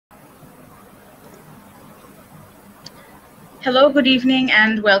Hello, good evening,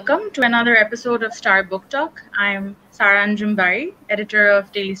 and welcome to another episode of Star Book Talk. I'm Sara Anjumbari, editor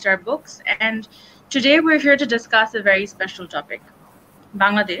of Daily Star Books, and today we're here to discuss a very special topic.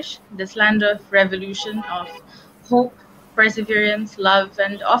 Bangladesh, this land of revolution, of hope, perseverance, love,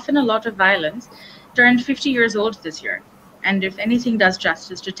 and often a lot of violence, turned 50 years old this year. And if anything does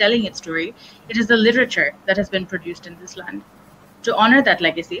justice to telling its story, it is the literature that has been produced in this land. To honor that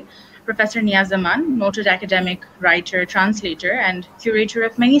legacy, Professor Niaz Zaman, noted academic, writer, translator, and curator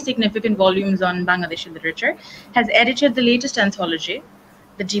of many significant volumes on Bangladeshi literature, has edited the latest anthology,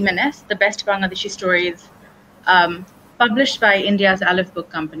 the Demoness, the Best Bangladeshi Stories, published by India's Aleph Book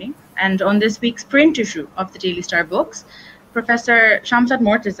Company. And on this week's print issue of the Daily Star Books, Professor Shamsad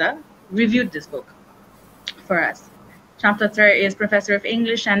Mortuza reviewed this book for us. Shamsad sir is Professor of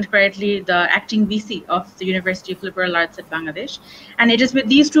English and currently the acting VC of the University of Liberal Arts at Bangladesh. And it is with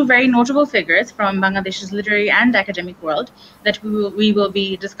these two very notable figures from Bangladesh's literary and academic world that we will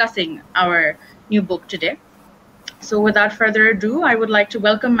be discussing our new book today. So without further ado, I would like to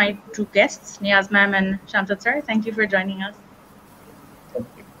welcome my two guests, Niaz ma'am and Shamsad sir. Thank you for joining us.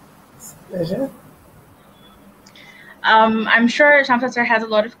 It's a pleasure. I'm sure Shamsad sir has a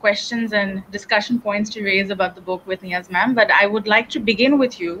lot of questions and discussion points to raise about the book with Niaz ma'am, but I would like to begin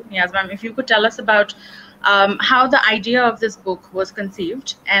with you, Niaz ma'am, if you could tell us about how the idea of this book was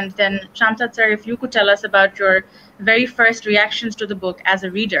conceived, and then Shamsad sir, if you could tell us about your very first reactions to the book as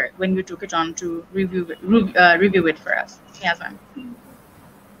a reader when you took it on to review it for us. Niaz ma'am.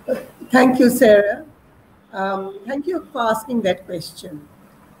 Thank you, Sarah. Thank you for asking that question.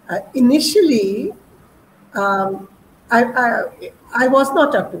 Initially, I was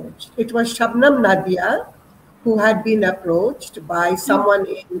not approached. It was Shabnam Nadia who had been approached by someone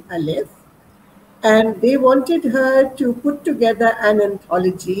in Aleph, and they wanted her to put together an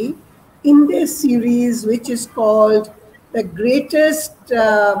anthology in their series, which is called The Greatest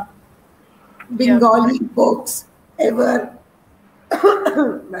Bengali Books Ever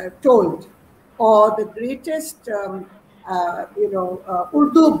Told, or the greatest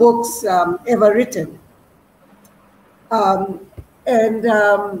Urdu books ever written.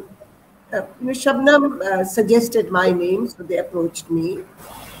 Shabnam suggested my name, so they approached me.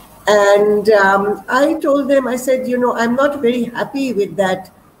 And I told them, I said, I'm not very happy with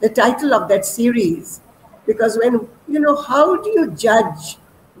the title of that series, because when, how do you judge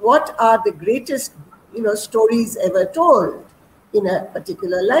what are the greatest, stories ever told in a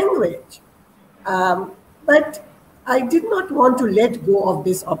particular language? But I did not want to let go of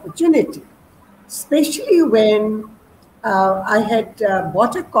this opportunity, especially when I had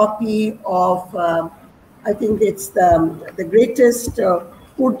bought a copy of, I think it's the greatest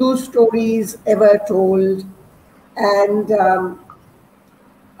Urdu stories ever told. And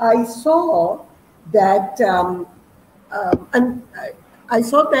I saw that, I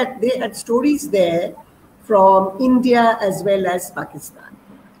saw that they had stories there from India as well as Pakistan.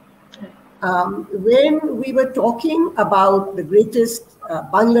 When we were talking about the greatest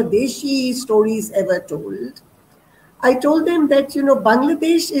Bangladeshi stories ever told, I told them that,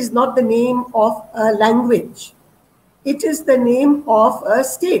 Bangladesh is not the name of a language. It is the name of a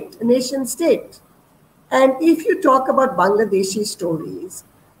state, a nation state. And if you talk about Bangladeshi stories,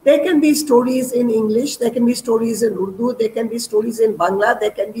 there can be stories in English, there can be stories in Urdu, there can be stories in Bangla,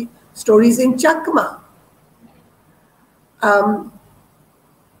 there can be stories in Chakma.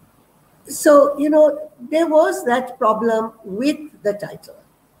 So, there was that problem with the title.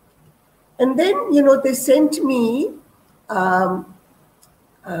 And then, they sent me Urunava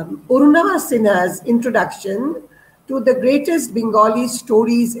Sinha's introduction to the greatest Bengali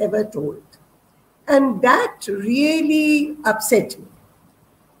stories ever told. And that really upset me.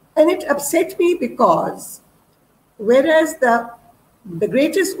 And it upset me because whereas the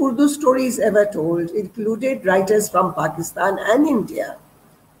greatest Urdu stories ever told included writers from Pakistan and India,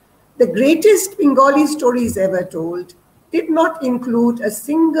 the greatest Bengali stories ever told did not include a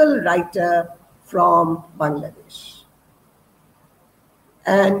single writer from Bangladesh.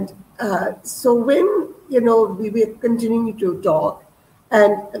 And so when, we were continuing to talk,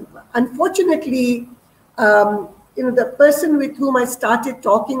 and unfortunately, the person with whom I started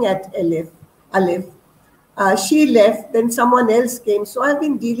talking at Aleph, she left, then someone else came. So I've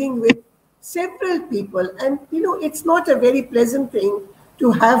been dealing with several people, and, it's not a very pleasant thing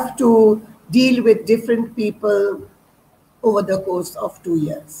to have to deal with different people over the course of 2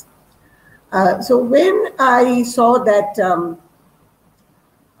 years. So when I saw that,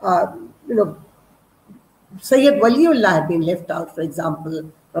 Sayyid Waliullah had been left out, for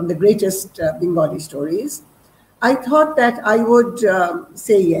example, from the greatest Bengali stories, I thought that I would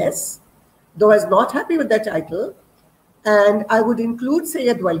say yes, though I was not happy with the title, And I would include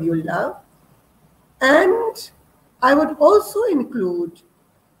Sayyid Waliullah, and I would also include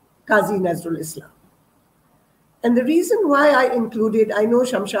Qazi Nazrul Islam. And the reason why I included, I know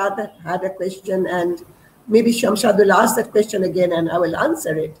Shamshad had a question, and maybe Shamshad will ask that question again and I will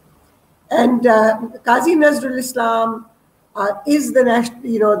answer it. And Qazi Nazrul Islam is the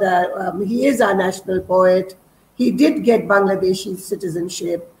national, he is our national poet. He did get Bangladeshi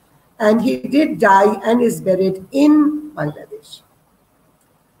citizenship, and he did die and is buried in Bangladesh.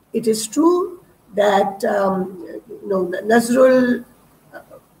 It is true that Nazrul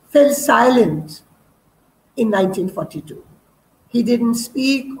fell silent in 1942. He didn't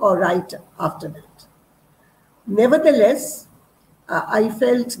speak or write after that. Nevertheless, I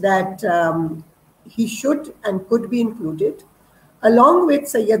felt that he should and could be included, along with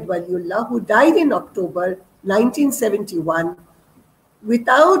Sayyid Waliullah, who died in October 1971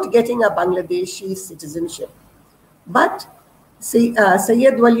 without getting a Bangladeshi citizenship. But Sayyid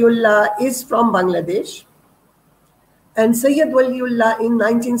Waliullah is from Bangladesh, and Sayyid Waliullah in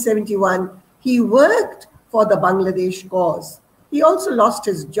 1971, he worked for the Bangladesh cause. He also lost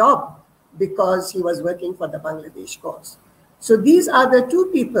his job because he was working for the Bangladesh cause. So these are the two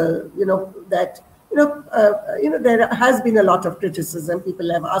people, there has been a lot of criticism.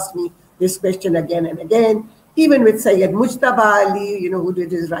 People have asked me this question again and again, even with Sayyid Mujtaba Ali, who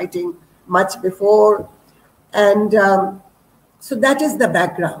did his writing much before. And so that is the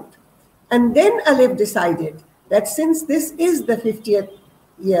background. And then Alif decided that since this is the 50th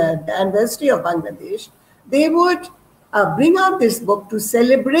year, the anniversary of Bangladesh, they would bring out this book to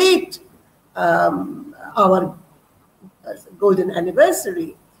celebrate our golden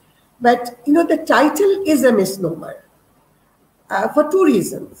anniversary. But, the title is a misnomer for two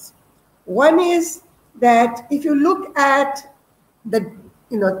reasons. One is that if you look at the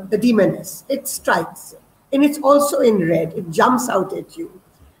Demoness, it strikes, and it's also in red. It jumps out at you.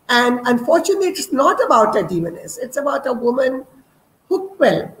 And unfortunately, it's not about a demoness. It's about a woman who,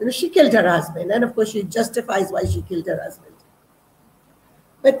 she killed her husband. And of course, she justifies why she killed her husband.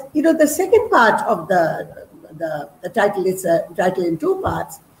 But, the second part of the title, it's a title in two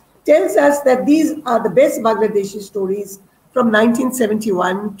parts, tells us that these are the best Bangladeshi stories from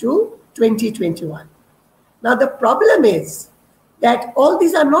 1971 to 2021. Now, the problem is that all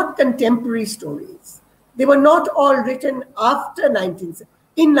these are not contemporary stories. They were not all written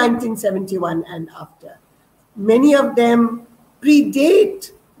in 1971 and after. Many of them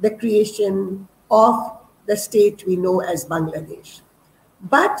predate the creation of the state we know as Bangladesh.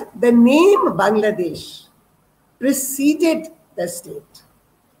 But the name Bangladesh preceded the state.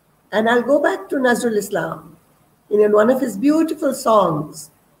 And I'll go back to Nazrul Islam. In one of his beautiful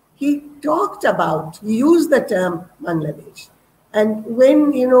songs, he used the term Bangladesh. And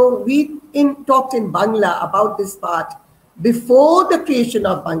when, we talked in Bangla about this part, before the creation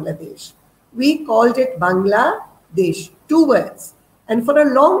of Bangladesh, we called it Bangladesh, two words. And for a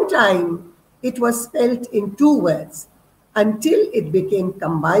long time, it was spelt in two words until it became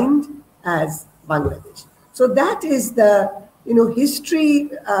combined as Bangladesh. So that is the, history,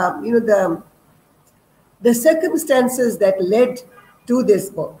 the circumstances that led to this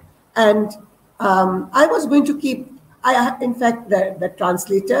book. And I was going to keep, in fact, the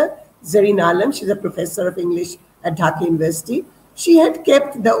translator, Zareen Alam, she's a professor of English at Dhaka University. She had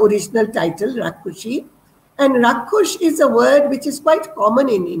kept the original title, Rakhushi. And Rakhush is a word which is quite common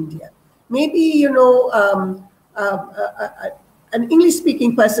in India. Maybe, an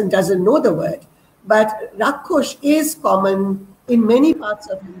English-speaking person doesn't know the word, but Rakhush is common in many parts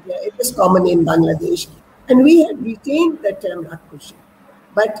of India. It is common in Bangladesh. And we had retained the term Rakhushi.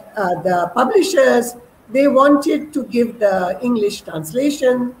 But the publishers, they wanted to give the English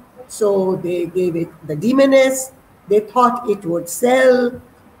translation, so they gave it the Demoness. They thought it would sell.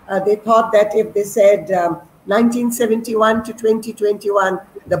 They thought that if they said 1971 to 2021,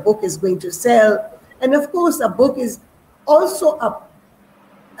 the book is going to sell. And of course, a book is also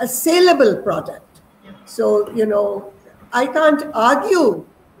a saleable product. So, I can't argue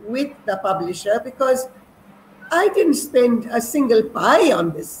with the publisher because I didn't spend a single pie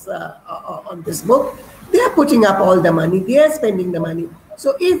on this book. They are putting up all the money. They are spending the money.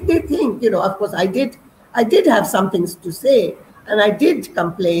 So if they think, of course, I did have some things to say, and I did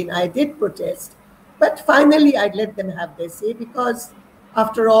complain, I did protest, but finally I'd let them have their say because,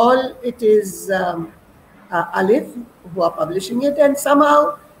 after all, it is Alif who are publishing it, and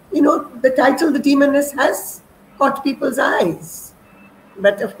somehow, the title, The Demoness, has caught people's eyes.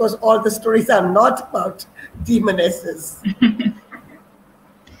 But of course, all the stories are not about demonesses.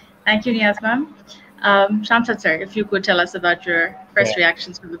 Thank you, Niaz ma'am. Shamsad sir, if you could tell us about your first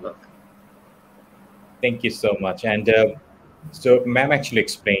reactions to the book. Thank you so much. And so, ma'am actually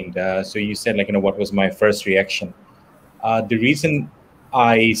explained. So you said, like, what was my first reaction? The reason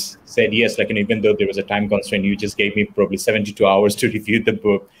I said yes, like, even though there was a time constraint, you just gave me probably 72 hours to review the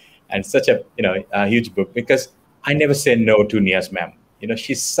book, and such a a huge book, because I never say no to Niaz ma'am.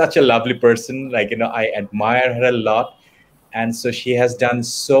 She's such a lovely person. Like, I admire her a lot, and so she has done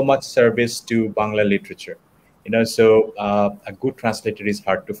so much service to Bangla literature. So a good translator is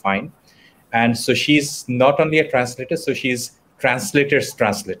hard to find, and so she's not only a translator, so she's translator's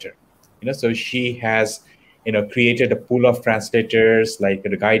translator. So she has created a pool of translators, like,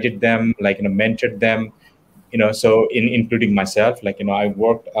 guided them, like, mentored them. So including myself, like, I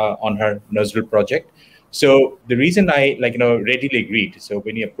worked on her Nuzul project. So the reason I, like, readily agreed, so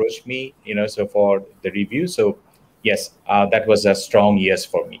when you approached me, so for the review, so yes, that was a strong yes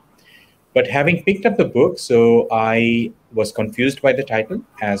for me. But having picked up the book, so I was confused by the title,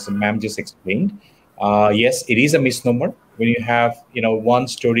 as ma'am just explained. Yes, it is a misnomer when you have, one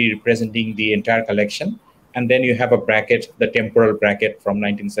story representing the entire collection, and then you have a bracket, the temporal bracket from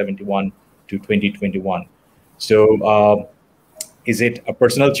 1971 to 2021. So is it a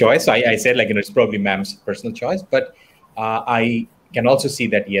personal choice? I said, like, it's probably ma'am's personal choice, but I can also see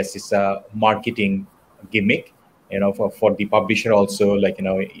that, yes, it's a marketing gimmick, for the publisher also, like,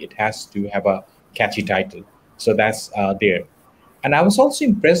 it has to have a catchy title. So that's there. And I was also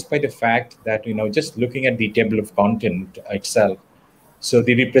impressed by the fact that, just looking at the table of content itself, so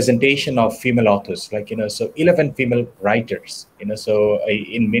the representation of female authors, like, so 11 female writers, so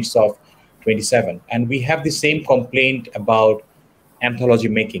in midst of 27. And we have the same complaint about anthology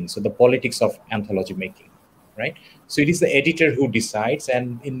making, so the politics of anthology making, right? So it is the editor who decides,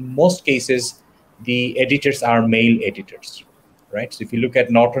 and in most cases, the editors are male editors, right? So if you look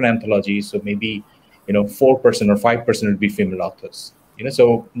at Norton anthology, so maybe 4% or 5% would be female authors,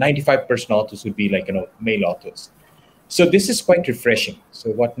 so 95% authors would be, like, male authors. So this is quite refreshing. So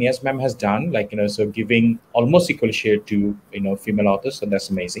what Niaz ma'am has done, like, so giving almost equal share to female authors, so that's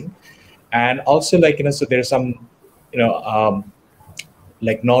amazing. And also, like, so there's some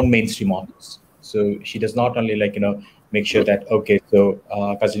like non-mainstream authors. So she does not only, like, make sure that, okay, so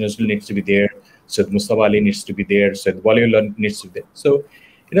Kazi Nazrul needs to be there, so Mustafa Ali needs to be there, so Waliullah needs to be there. So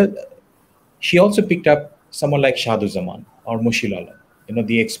she also picked up someone like Shadu Zaman or Mushil Alam,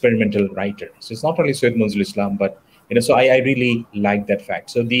 the experimental writer. So it's not only Syed Munzul Islam, but so I really like that fact.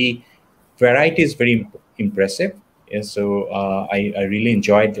 So the variety is very impressive. And so I really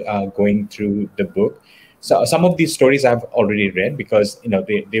enjoyed going through the book. So some of these stories I've already read because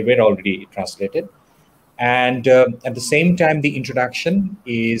they were already translated. And at the same time, the introduction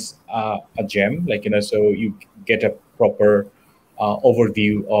is a gem. Like, so you get a proper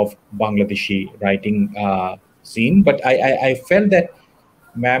overview of Bangladeshi writing scene. But I felt that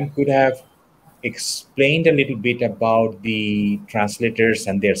ma'am could have explained a little bit about the translators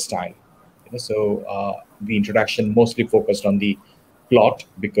and their style. So the introduction mostly focused on the plot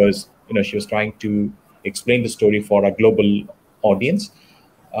because she was trying to explain the story for a global audience.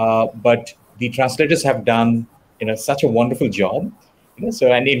 But the translators have done such a wonderful job.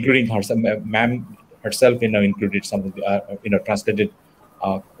 So, and including herself, ma'am herself, included some of the translated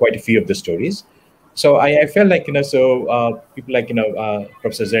quite a few of the stories. So I felt like so people like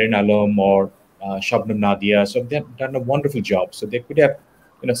Professor Zarin Alam or Shabnam Nadia, so they've done a wonderful job. So they could have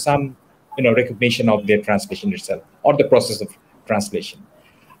some recognition of their translation itself or the process of translation.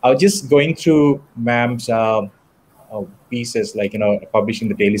 I was just going through ma'am's pieces, like publishing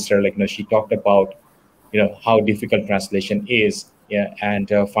the Daily Star. Like she talked about how difficult translation is, yeah,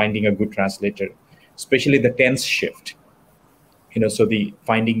 and finding a good translator, especially the tense shift. So the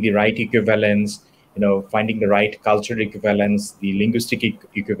finding the right equivalence, finding the right cultural equivalence, the linguistic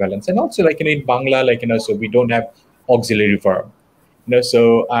equivalence, and also like in Bangla, like so we don't have auxiliary verb.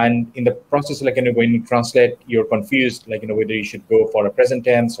 So and in the process, like when you translate, you're confused, like whether you should go for a present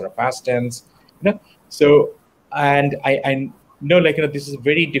tense or a past tense. So and I know, like this is a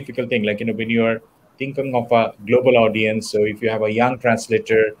very difficult thing, like when you are thinking of a global audience. So if you have a young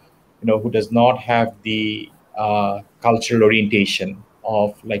translator, who does not have the cultural orientation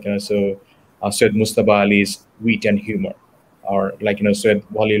of like so Syed Mustafa Ali's wit and humor, or like Syed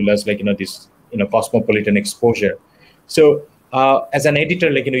Waliullah's like this cosmopolitan exposure. So as an editor,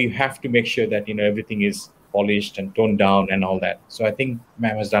 like you have to make sure that everything is polished and toned down and all that. So I think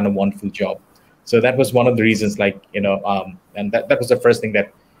ma'am has done a wonderful job. So that was one of the reasons, like and that was the first thing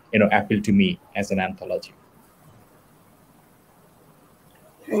that appealed to me as an anthology.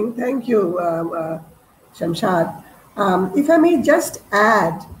 Thank you, Shamsad. If I may just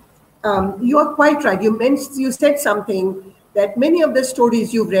add, you are quite right. You said something that many of the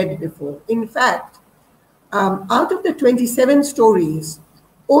stories you've read before. In fact, out of the 27 stories,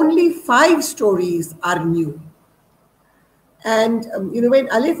 only 5 stories are new. And, when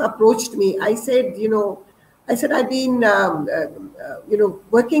Alif approached me, I said, I've been,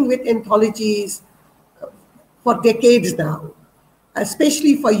 working with anthologies for decades now,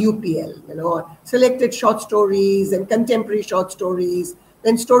 especially for UPL, selected short stories and contemporary short stories,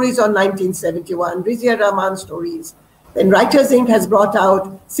 then stories on 1971, Rizia Rahman stories. Then Writers Inc. has brought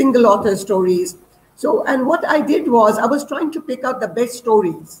out single author stories. So, and what I did was I was trying to pick out the best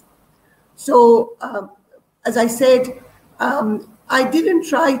stories. So, as I said, I didn't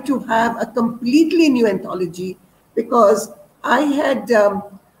try to have a completely new anthology because I had,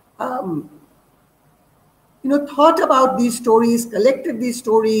 thought about these stories, collected these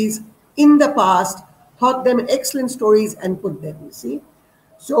stories in the past, thought them excellent stories and put them, you see.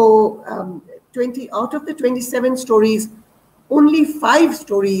 So 20 out of the 27 stories, only 5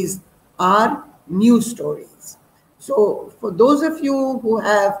 stories are new stories. So for those of you who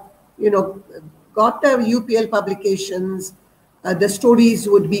have, got the UPL publications, the stories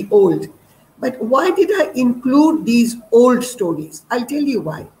would be old. But why did I include these old stories? I'll tell you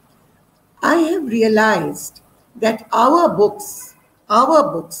why. I have realized that our books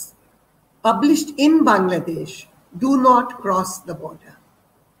published in Bangladesh do not cross the border.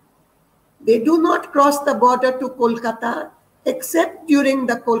 They do not cross the border to Kolkata except during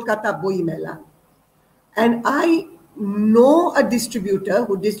the Kolkata Boi Mela. And I know a distributor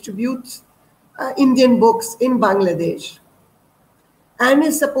who distributes Indian books in Bangladesh and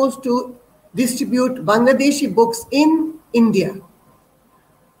is supposed to distribute Bangladeshi books in India.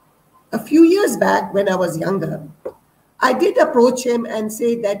 A few years back, when I was younger, I did approach him and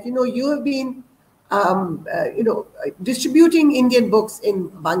say that, you have been, distributing Indian books in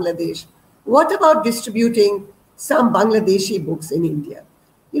Bangladesh. What about distributing some Bangladeshi books in India?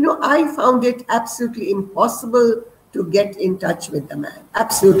 I found it absolutely impossible to get in touch with the man.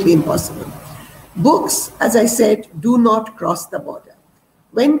 Absolutely impossible. Books, as I said, do not cross the border.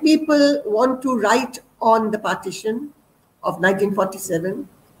 When people want to write on the partition of 1947,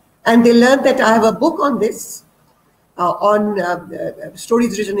 and they learn that I have a book on this, on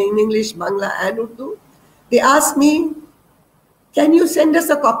stories written in English, Bangla, and Urdu, they ask me, can you send us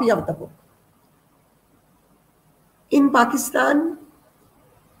a copy of the book? In Pakistan,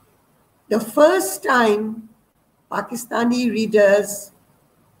 the first time Pakistani readers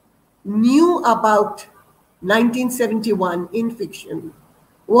knew about 1971 in fiction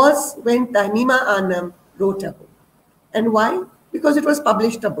was when Tahnima Anam wrote a book. And why? Because it was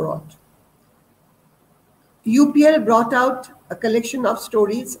published abroad. UPL brought out a collection of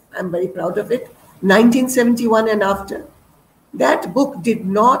stories, I'm very proud of it, 1971 and after. That book did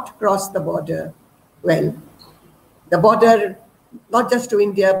not cross the border. Well, the border, not just to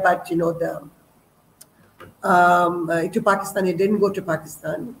India, but to Pakistan. It didn't go to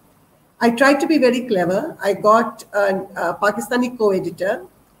Pakistan. I tried to be very clever. I got a Pakistani co-editor,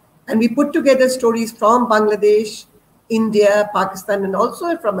 and we put together stories from Bangladesh, India, Pakistan, and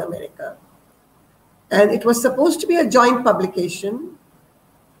also from America. And it was supposed to be a joint publication.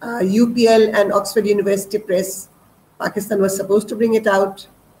 UPL and Oxford University Press, Pakistan was supposed to bring it out.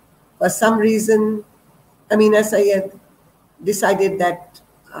 For some reason, Amina Syed decided that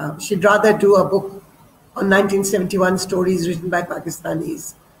she'd rather do a book on 1971 stories written by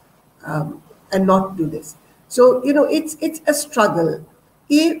Pakistanis and not do this. So, it's a struggle.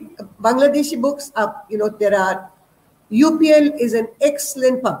 Bangladeshi books are, UPL is an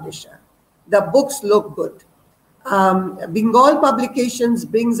excellent publisher. The books look good. Bengal Publications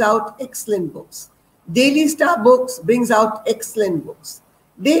brings out excellent books. Daily Star Books brings out excellent books.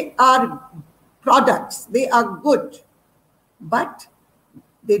 They are products. They are good, but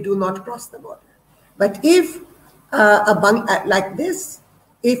they do not cross the border. But if like this,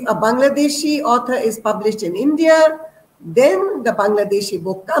 if a Bangladeshi author is published in India, then the Bangladeshi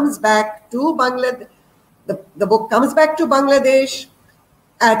book comes back to Bangladesh. The book comes back to Bangladesh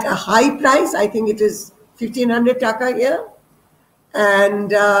at a high price. I think it is 1,500 taka here, and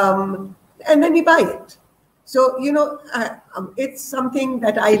then we buy it. So it's something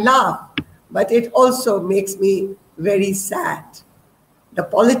that I love, but it also makes me very sad. The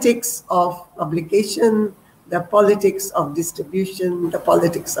politics of publication, the politics of distribution, the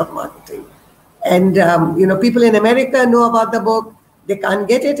politics of marketing. And, people in America know about the book. They can't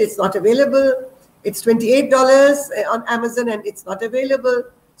get it. It's not available. It's $28 on Amazon and it's not available.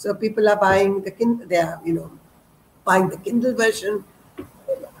 So people are buying the Kindle, buying the Kindle version.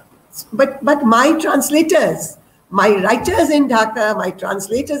 But my translators, my writers in Dhaka, my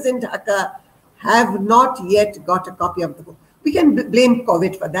translators in Dhaka have not yet got a copy of the book. We can blame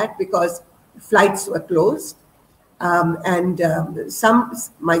COVID for that because flights were closed. My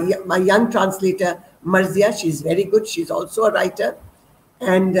young translator, Marzia, she's very good. She's also a writer.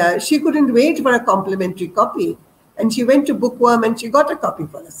 And she couldn't wait for a complimentary copy. And she went to Bookworm and she got a copy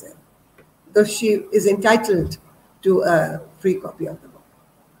for herself. Though she is entitled to a free copy of the book.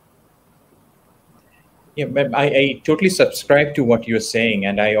 Yeah, I totally subscribe to what you're saying.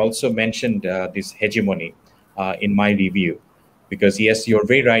 And I also mentioned this hegemony in my review. Because yes, you're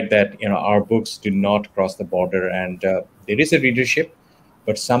very right that our books do not cross the border, and there is a readership,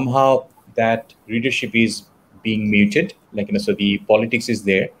 but somehow that readership is being muted. So the politics is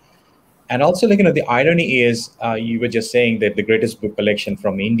there, and also the irony is you were just saying that the greatest book collection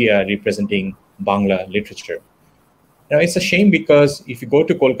from India representing Bangla literature. Now it's a shame because if you go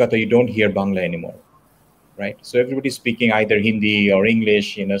to Kolkata, you don't hear Bangla anymore, right? So everybody's speaking either Hindi or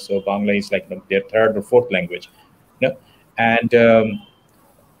English. So Bangla is like their third or fourth language. And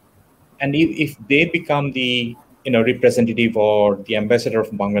if they become the representative or the ambassador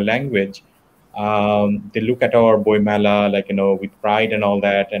of Bangla language, they look at our Boimala with pride and all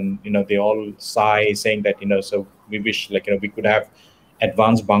that, and they all sigh, saying that so we wish we could have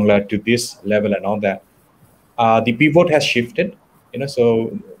advanced Bangla to this level and all that. The pivot has shifted,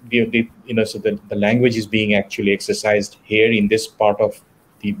 so the language is being actually exercised here in this part of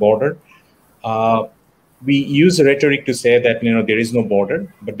the border. We use rhetoric to say that there is no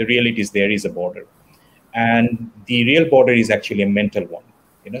border, but the reality is there is a border, and the real border is actually a mental one.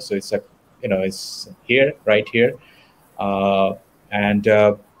 So it's it's here, right here, and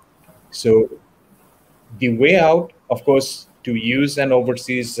so the way out, of course, to use an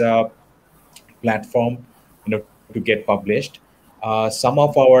overseas platform, to get published. Some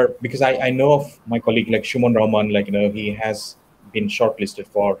of our, because I know of my colleague like Shuman Rahman, he has been shortlisted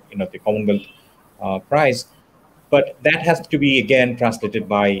for the Commonwealth prize, but that has to be again translated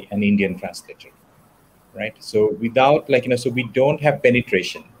by an Indian translator, right? So without so we don't have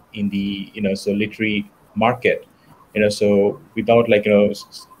penetration in the so literary market, so without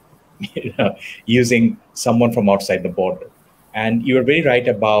using someone from outside the border. And you are very right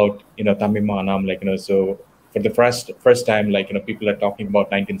about Tamim Anam, so for the first time people are talking about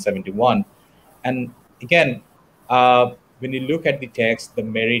 1971, and again. When you look at the text, the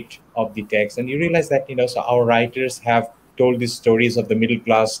merit of the text, and you realize that so our writers have told these stories of the middle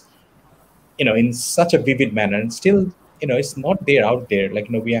class, in such a vivid manner, and still, it's not there out there.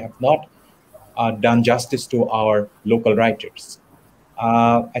 We have not done justice to our local writers.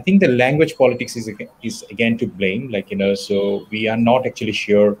 I think the language politics is again to blame. So we are not actually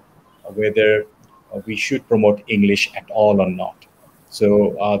sure whether we should promote English at all or not.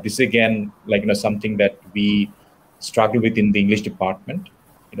 So this again, something that we struggle with in the English department.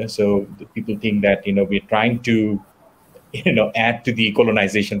 So the people think that we're trying to add to the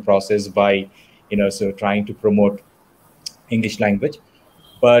colonization process by so trying to promote English language.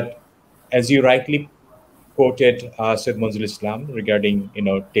 But as you rightly quoted Syed Manzul Islam regarding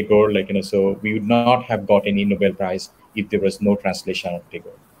Tagore, so we would not have got any Nobel Prize if there was no translation of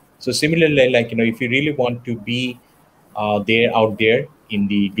Tagore. So similarly, if you really want to be out there in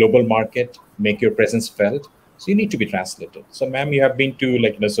the global market, make your presence felt, so you need to be translated. So ma'am, you have been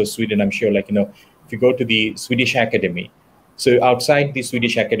to so Sweden, I'm sure, if you go to the Swedish Academy, so outside the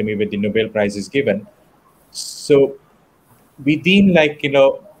Swedish Academy where the Nobel Prize is given, so within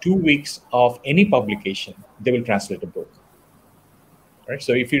 2 weeks of any publication, they will translate a book, right?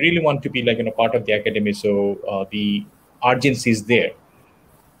 So if you really want to be part of the academy, so the urgency is there.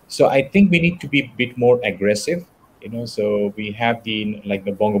 So I think we need to be a bit more aggressive. So we have the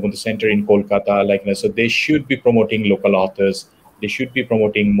Bangabandhu Center in Kolkata, so they should be promoting local authors. They should be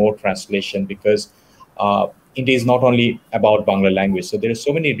promoting more translation, because India is not only about Bangla language. So there are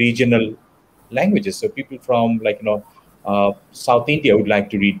so many regional languages. So people from South India would like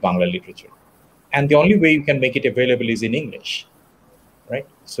to read Bangla literature, and the only way you can make it available is in English, right?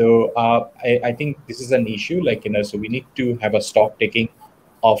 So I think this is an issue. So we need to have a stock taking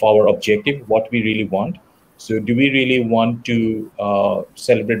of our objective, what we really want. So do we really want to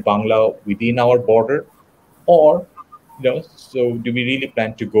celebrate Bangla within our border, or so do we really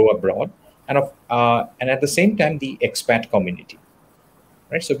plan to go abroad? And at the same time, the expat community,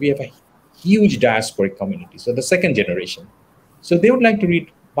 right? So we have a huge diasporic community. So the second generation, so they would like to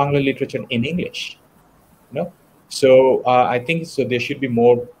read Bangla literature in English. So I think so there should be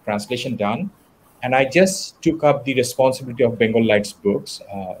more translation done. And I just took up the responsibility of Bengal Lights Books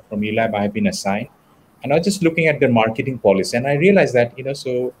from ULAB. I have been assigned. And I was just looking at their marketing policy, and I realized that,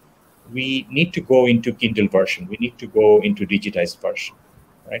 so we need to go into Kindle version. We need to go into digitized version,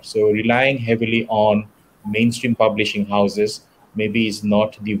 right? So relying heavily on mainstream publishing houses maybe is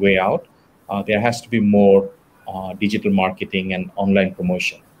not the way out. there has to be more digital marketing and online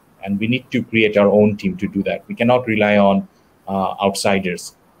promotion. And we need to create our own team to do that. We cannot rely on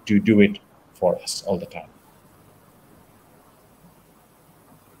outsiders to do it for us all the time.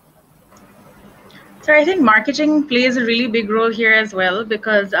 So I think marketing plays a really big role here as well,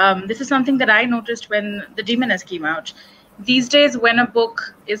 because this is something that I noticed when the Demoness came out. These days, when a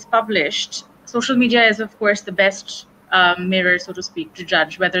book is published, social media is, of course, the best mirror, so to speak, to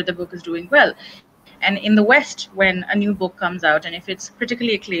judge whether the book is doing well. And in the West, when a new book comes out, and if it's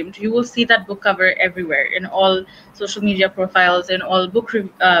critically acclaimed, you will see that book cover everywhere, in all social media profiles, in all book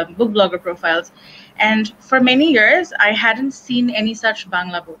blogger profiles. And for many years, I hadn't seen any such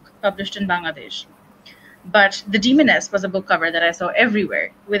Bangla book published in Bangladesh. But The Demoness was a book cover that I saw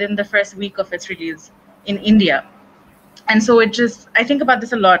everywhere within the first week of its release in India. And so I think about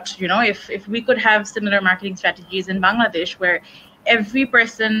this a lot, if we could have similar marketing strategies in Bangladesh, where every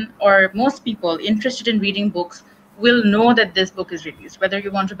person or most people interested in reading books will know that this book is released, whether you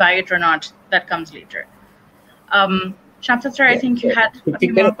want to buy it or not, that comes later. Shamsad sir, I think you had a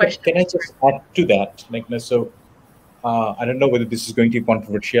few more questions. Can I just add to that? I don't know whether this is going to be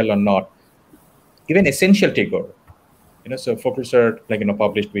controversial or not. Even Essential Tagore, so focus are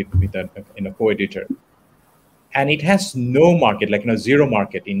published with a co-editor, and it has no market, zero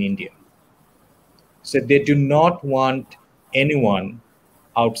market in India. So they do not want anyone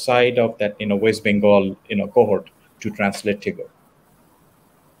outside of that West Bengal cohort to translate Tagore.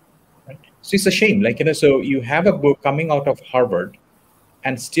 Right? So it's a shame. So you have a book coming out of Harvard,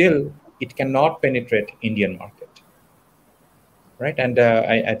 and still it cannot penetrate Indian market. Right, and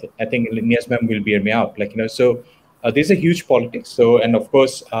I think Niaz ma'am will bear me out. So there's a huge politics. So, and of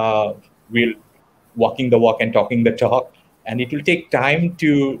course, we're walking the walk and talking the talk, and it will take time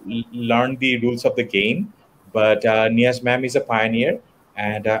to learn the rules of the game. But Niaz ma'am is a pioneer,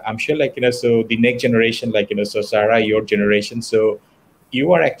 and I'm sure, so the next generation, so Sarah, your generation, so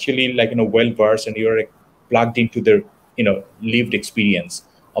you are actually well versed, and you're plugged into the lived experience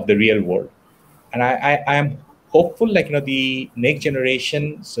of the real world, and I am hopeful, the next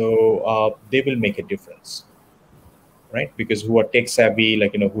generation, so they will make a difference, right? Because who are tech savvy,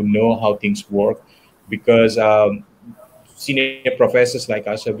 who know how things work. Because senior professors like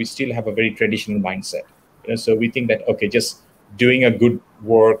us, we still have a very traditional mindset. So we think that just doing a good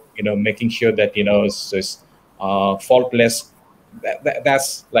work, making sure that it's faultless.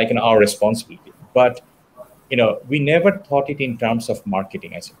 That's our responsibility. But we never thought it in terms of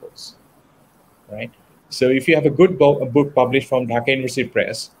marketing, I suppose, right? So if you have a good book published from Dhaka University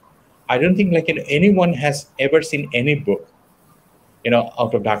Press, I don't think anyone has ever seen any book,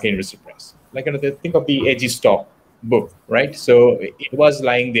 out of Dhaka University Press. They think of the Edgy Stock book, right? So it was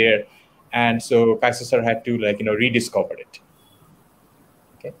lying there, and so Kaisa sir had to rediscover it.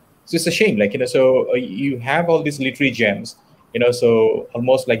 Okay, so it's a shame, so you have all these literary gems, so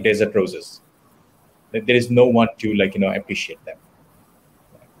almost like desert roses. There is no one to appreciate them.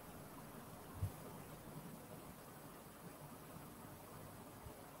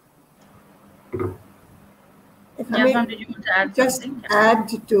 If I may did you want to add just something? add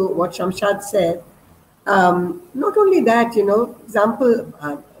to what Shamsad said, not only that, example,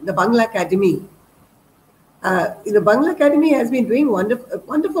 the Bangla Academy. The Bangla Academy has been doing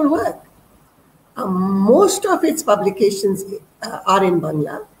wonderful work. Most of its publications are in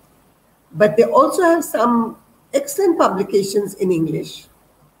Bangla, but they also have some excellent publications in English.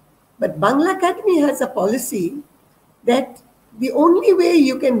 But Bangla Academy has a policy that the only way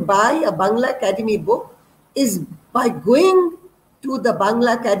you can buy a Bangla Academy book is by going to the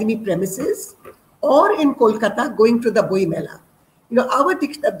Bangla Academy premises, or in Kolkata, going to the Boi Mela.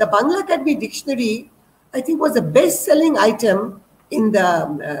 The Bangla Academy dictionary, I think, was the best-selling item in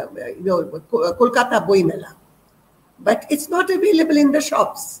the Kolkata Boi Mela. But it's not available in the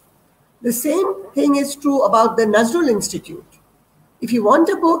shops. The same thing is true about the Nazrul Institute. If you want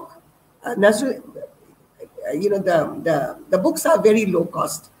a book, Nazrul, the books are very low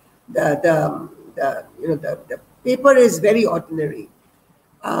cost. The paper is very ordinary.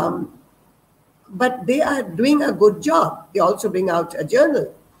 But they are doing a good job. They also bring out a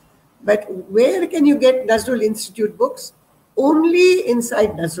journal. But where can you get Nazrul Institute books? Only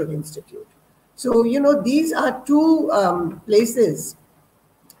inside Nazrul Institute. So, these are two places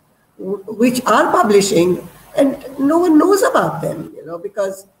which are publishing, and no one knows about them,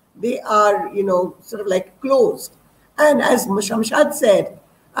 because they are, sort of like closed. And as Shamsad said,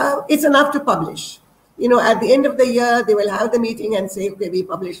 it's enough to publish. At the end of the year, they will have the meeting and say, okay, we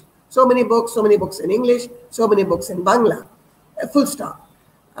published so many books in English, so many books in Bangla, full stop.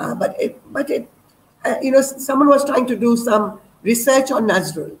 But someone was trying to do some research on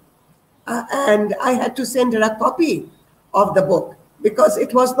Nazrul. And I had to send her a copy of the book because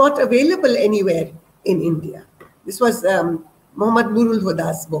it was not available anywhere in India. This was Muhammad Nurul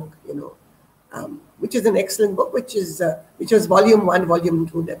Huda's book, which is an excellent book, which was volume 1, volume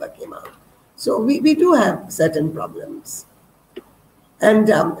 2 never came out. So we do have certain problems. And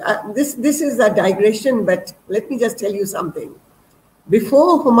this is a digression, but let me just tell you something.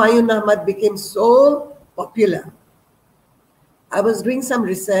 Before Humayun Ahmad became so popular, I was doing some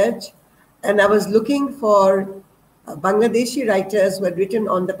research and I was looking for Bangladeshi writers who had written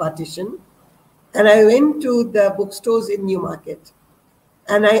on the partition. And I went to the bookstores in Newmarket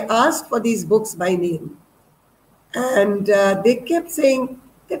and I asked for these books by name. And they kept saying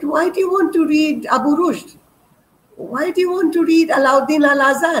that, why do you want to read Abu Rushd? Why do you want to read Alauddin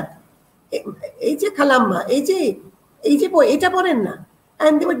Al-Azad?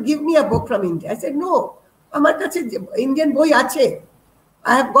 And they would give me a book from India. I said, no, amar kache Indian boy ache.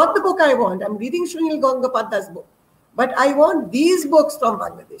 I have got the book I want. I'm reading Sunil Gangopadhyay's book. But I want these books from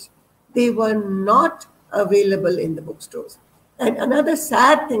Bangladesh. They were not available in the bookstores. And another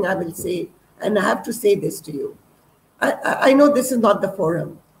sad thing I will say, and I have to say this to you. I know this is not the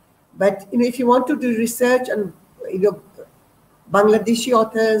forum, but if you want to do research on Bangladeshi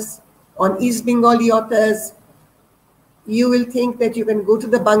authors, on East Bengali authors, you will think that you can go to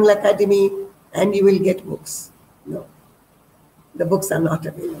the Bangla Academy and you will get books. No, the books are not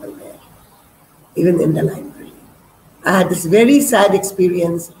available there, even in the library. I had this very sad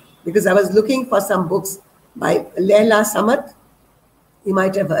experience because I was looking for some books by Leila Samat. You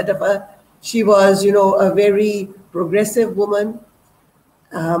might have heard of her. She was, a very progressive woman.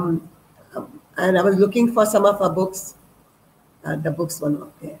 And I was looking for some of her books. The books were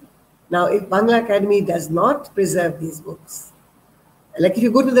not there. Now, if Bangla Academy does not preserve these books, like if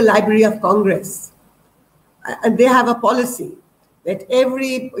you go to the Library of Congress, and they have a policy that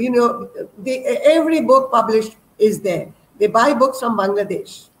every book published is there. They buy books from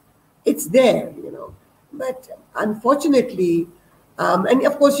Bangladesh. It's there, But unfortunately, and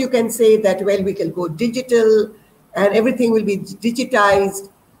of course you can say that, well, we can go digital and everything will be digitized.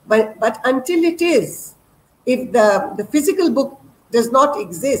 But until it is, if the physical book does not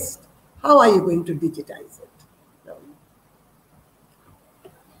exist, how are you going to digitize it?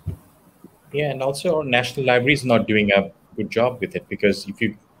 Yeah, and also our National Library is not doing a good job with it, because if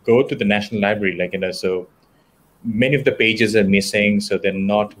you go to the National Library, so many of the pages are missing, so they're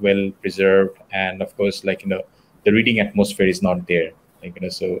not well preserved, and of course, the reading atmosphere is not there.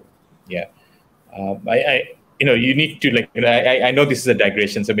 So yeah, you need to I know this is a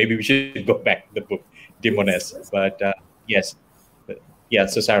digression, so maybe we should go back to the book Demoness. But yes, yeah.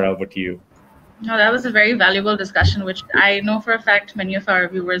 So Sarah, over to you. No, that was a very valuable discussion, which I know for a fact many of our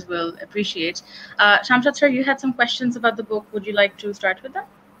viewers will appreciate. Shamsad sir, you had some questions about the book. Would you like to start with that?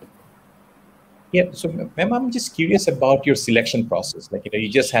 Yeah, so ma'am, I'm just curious about your selection process. You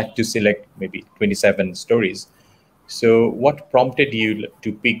just had to select maybe 27 stories. So what prompted you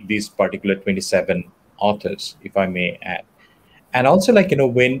to pick these particular 27 authors, if I may add? And also,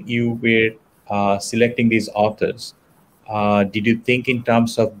 when you were selecting these authors, did you think in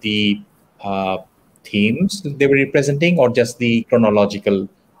terms of the themes they were representing, or just the chronological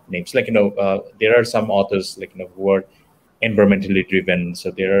names? There are some authors who are environmentally driven,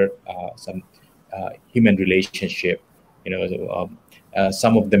 so there are some human relationship,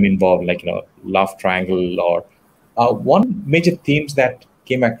 some of them involve love triangle, or one major themes that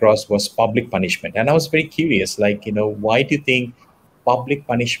came across was public punishment. And I was very curious, why do you think public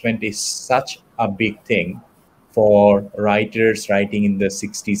punishment is such a big thing for writers writing in the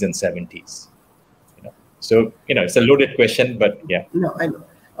 60s and 70s? So, it's a loaded question, but yeah. No, I know.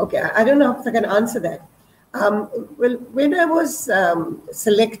 Okay, I don't know if I can answer that. Well, when I was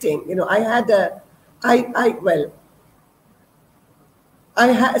selecting, I had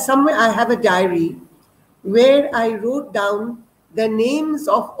somewhere I have a diary where I wrote down the names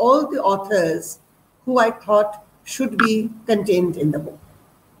of all the authors who I thought should be contained in the book.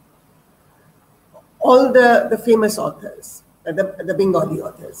 All the famous authors, the Bengali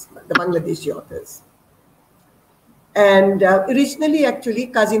authors, the Bangladeshi authors. And originally, actually,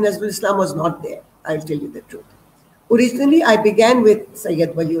 Qazi Nazrul Islam was not there. I'll tell you the truth. Originally, I began with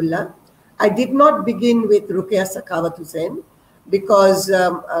Sayyid Waliullah. I did not begin with Ruqayya Sakhawat Hussain because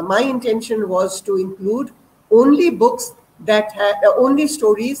my intention was to include only books that had, only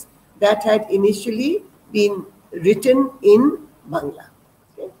stories that had initially been written in Bangla.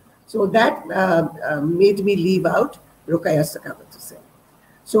 Okay? So that made me leave out Ruqayya Sakhawat Hussain.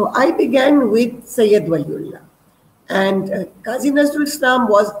 So I began with Sayyid Waliullah. And Qazi Nazrul Islam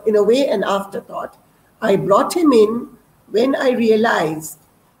was, in a way, an afterthought. I brought him in when I realized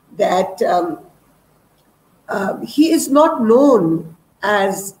that he is not known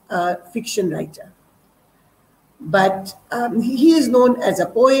as a fiction writer, but he is known as a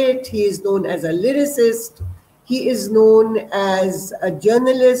poet, he is known as a lyricist, he is known as a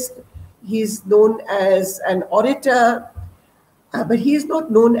journalist, he is known as an orator, but he is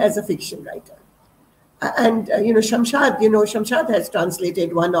not known as a fiction writer. And Shamsad has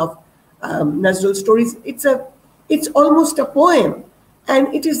translated one of Nazrul's stories. It's almost a poem,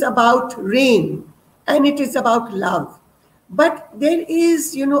 and it is about rain, and it is about love. But there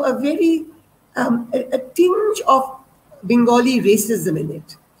is, a very a tinge of Bengali racism in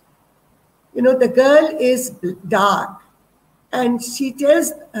it. The girl is dark, and she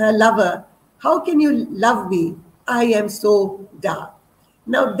tells her lover, "How can you love me? I am so dark."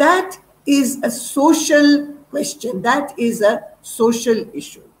 Now that is a social question. That is a social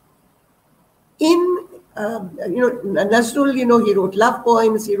issue. In Nazrul, he wrote love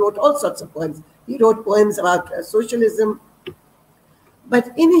poems. He wrote all sorts of poems. He wrote poems about socialism.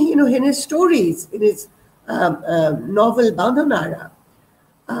 But in his stories, in his novel Bandhanara,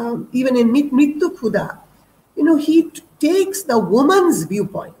 even in Mrityu Khuda, he takes the woman's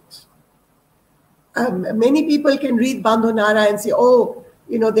viewpoint. Many people can read Bandhanara and say, oh,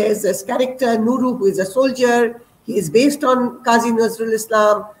 there's this character, Nuru, who is a soldier. He is based on Qazi Nazrul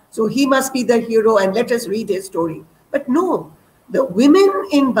Islam, so he must be the hero, and let us read his story. But no, the women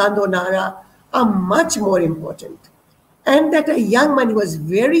in Bandhanara are much more important. And that a young man, he was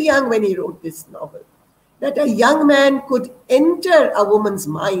very young when he wrote this novel, that a young man could enter a woman's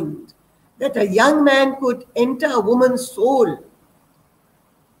mind, that a young man could enter a woman's soul.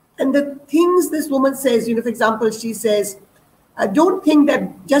 And the things this woman says, for example, she says, don't think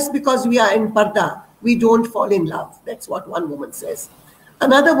that just because we are in parda, we don't fall in love. That's what one woman says.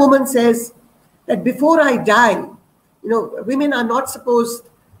 Another woman says that before I die, women are not supposed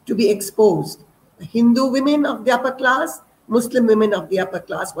to be exposed. Hindu women of the upper class, Muslim women of the upper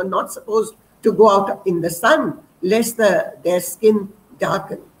class were not supposed to go out in the sun lest their skin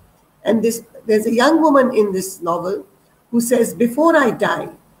darken. And there's a young woman in this novel who says, before I die,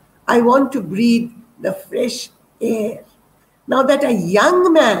 I want to breathe the fresh air. Now that a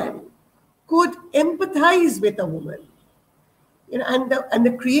young man could empathize with a woman, and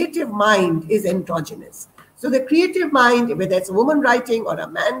the creative mind is androgynous. So the creative mind, whether it's a woman writing or a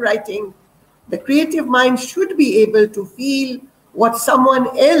man writing, the creative mind should be able to feel what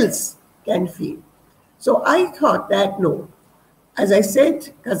someone else can feel. So I thought that, no, as I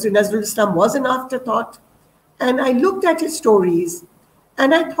said, Qazi Nazrul Islam was an afterthought, and I looked at his stories,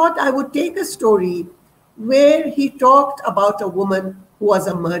 and I thought I would take a story where he talked about a woman who was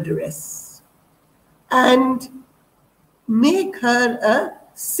a murderess and make her a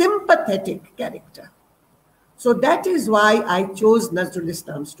sympathetic character. So that is why I chose Nazrul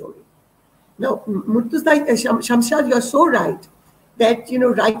Islam's story. Now, Murtuza, Shamsad, you're so right that,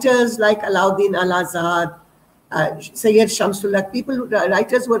 writers like Alauddin Al-Azad, Sayyid Shamsullah,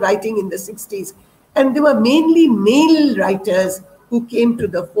 writers were writing in the 60s, and they were mainly male writers who came to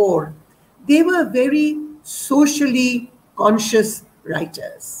the fore. They were very socially conscious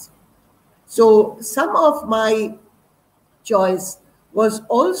writers. So some of my choice was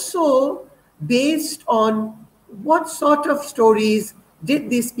also based on what sort of stories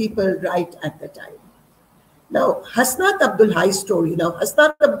did these people write at the time. Now, Hasnat Abdul Hai's story. Now,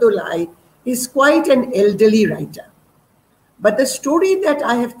 Hasnat Abdul Hai is quite an elderly writer. But the story that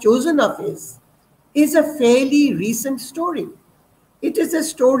I have chosen of his is a fairly recent story. It is a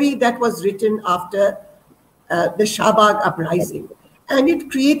story that was written after the Shahbag uprising, and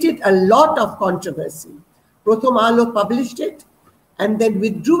it created a lot of controversy. Prothom Alo published it and then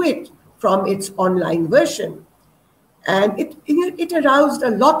withdrew it from its online version. And it aroused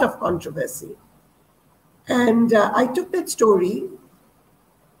a lot of controversy. And I took that story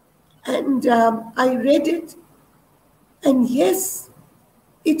and I read it. And yes,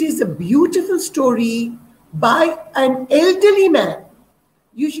 it is a beautiful story by an elderly man.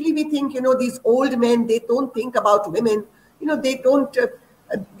 Usually we think, these old men, they don't think about women. They don't,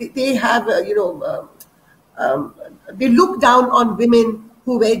 they have, they look down on women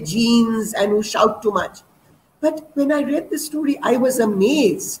who wear jeans and who shout too much. But when I read the story, I was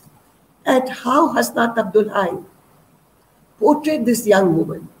amazed at how Hasnat Abdul Hai portrayed this young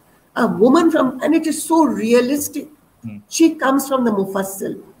woman. A woman and it is so realistic. She comes from the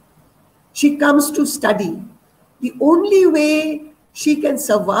Mufassil. She comes to study. The only way she can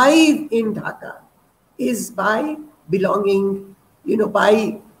survive in Dhaka is by belonging,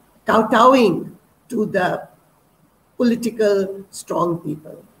 by kowtowing to the political strong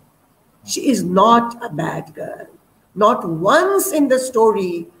people. She is not a bad girl. Not once in the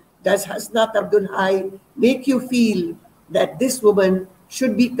story does Hasnat Abdul Hai make you feel that this woman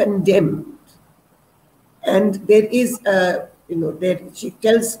should be condemned? And there is there she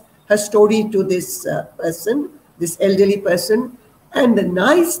tells her story to this person, this elderly person, and the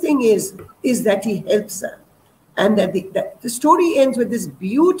nice thing is that he helps her, and that the story ends with this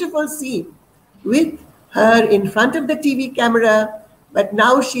beautiful scene with her in front of the TV camera, but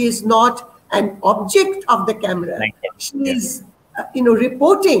now she is not an object of the camera. She is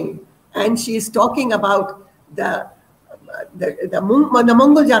reporting, and she is talking about the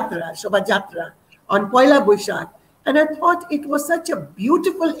Mongol Jatra, Shobha Jatra, on Poila Boishakh. And I thought it was such a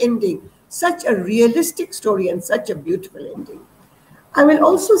beautiful ending, such a realistic story, and such a beautiful ending. I will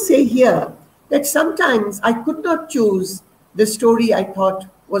also say here that sometimes I could not choose the story I thought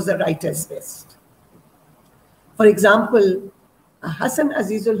was the writer's best. For example, Hassan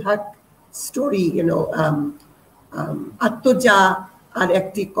Azizul Haq story, Attoja আর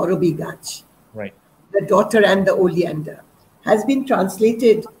একটি করবি গাছ, right, The Daughter and the Oleander, has been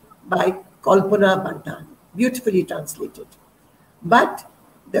translated by Kalpana Bantan, beautifully translated. But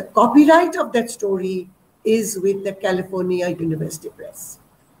the copyright of that story is with the California University Press.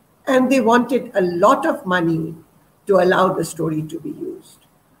 And they wanted a lot of money to allow the story to be used.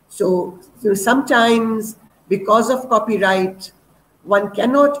 So sometimes, because of copyright, one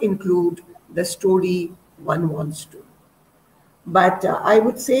cannot include the story one wants to. But I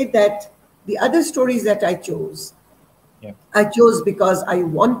would say that the other stories that I chose, I chose because I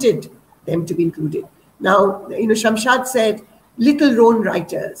wanted them to be included. Now, Shamsad said, little known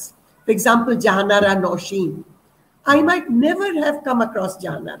writers. For example, Jahanara Nausheen. I might never have come across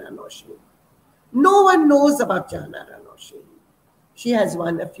Jahanara Nausheen. No one knows about Jahanara Nausheen. She has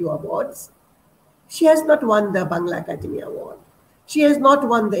won a few awards. She has not won the Bangla Academy Award. She has not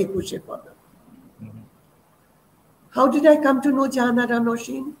won the Ekushe Padam. How did I come to know Jahanara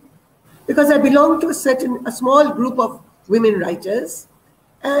Nausheen? Because I belong to a small group of women writers,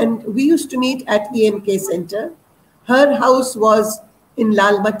 and we used to meet at EMK Center. Her house was in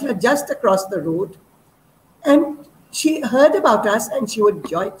Lal Matla, just across the road. And she heard about us, and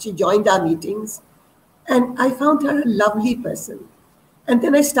she joined our meetings. And I found her a lovely person. And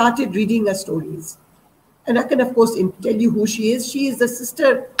then I started reading her stories. And I can, of course, tell you who she is. She is the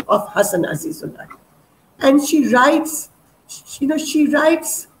sister of Hassan Azizullah. And she writes, she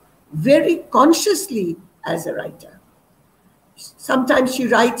writes very consciously as a writer. Sometimes she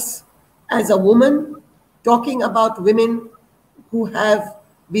writes as a woman, talking about women who have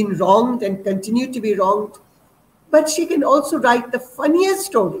been wronged and continue to be wronged. But she can also write the funniest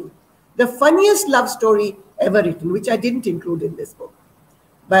story, the funniest love story ever written, which I didn't include in this book.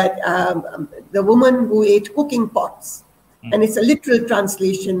 But the woman who ate cooking pots, and it's a literal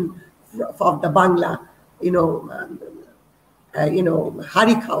translation of the Bangla,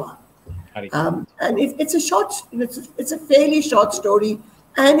 Hari Khawa. And it's a short, it's a fairly short story,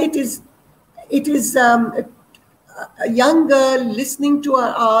 and it is a young girl listening to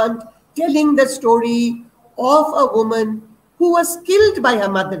her aunt telling the story of a woman who was killed by her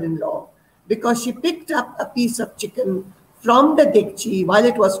mother-in-law because she picked up a piece of chicken from the dekchi while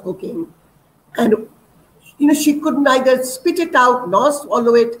it was cooking, and she could neither spit it out nor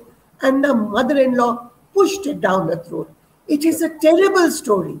swallow it, and the mother-in-law pushed it down the throat. It is a terrible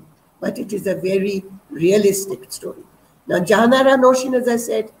story, but it is a very realistic story. Now, Jahanara Nausheen, as I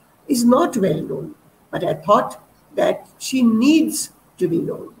said, is not well known, but I thought that she needs to be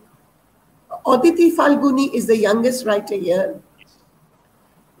known. Aditi Falguni is the youngest writer here.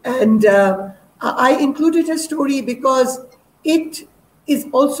 And I included her story because it is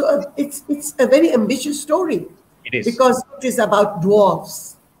also, it's a very ambitious story. It is. Because it is about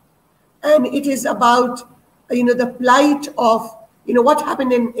dwarves. And it is about, the plight of, what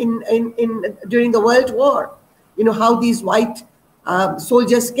happened during the World War. How these white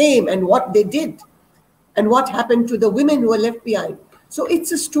soldiers came and what they did, and what happened to the women who were left behind. So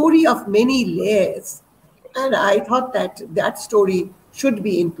it's a story of many layers. And I thought that story should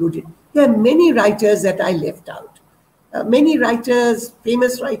be included. There are many writers that I left out. Many writers,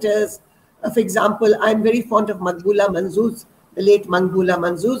 famous writers. For example, I'm very fond of Maqbula Manzoor's, the late Maqbula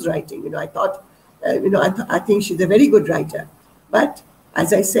Manzoor's writing. I thought, I think she's a very good writer. But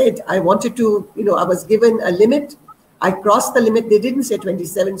as I said, I wanted to, I was given a limit. I crossed the limit. They didn't say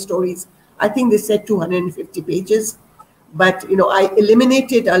 27 stories. I think they said 250 pages. But, I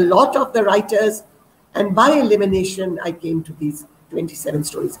eliminated a lot of the writers. And by elimination, I came to these 27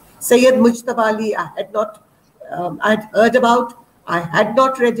 stories. Sayyid Mujtaba Ali, I had heard about. I had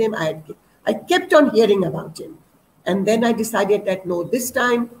not read him. I kept on hearing about him. And then I decided that, no, this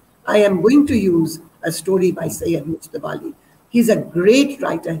time I am going to use a story by Sayyid Mujtaba Ali. He's a great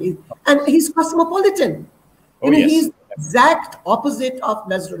writer. And he's cosmopolitan. Oh, yes. He's exact opposite of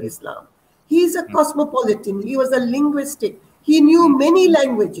Nazrul Islam. He's a cosmopolitan. He was a linguistic. He knew many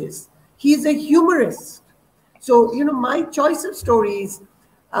languages. He's a humorist. So, my choice of stories,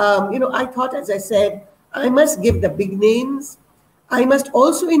 I thought, as I said, I must give the big names. I must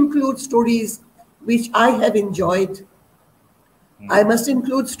also include stories which I have enjoyed. I must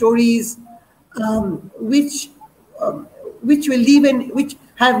include stories which which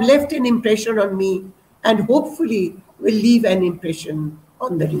have left an impression on me, and hopefully will leave an impression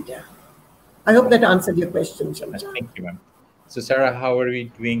on the reader. I hope that answered your question, Shamsad. Thank you, ma'am. So, Sarah, how are we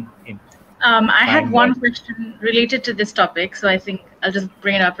doing in I had one question related to this topic, so I think I'll just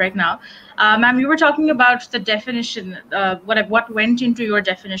bring it up right now. Ma'am, you were talking about the definition, what went into your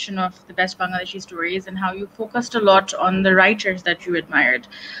definition of the best Bangladeshi stories, and how you focused a lot on the writers that you admired.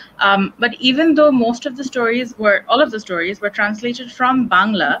 But even though all of the stories were translated from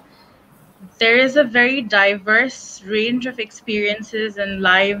Bangla, there is a very diverse range of experiences and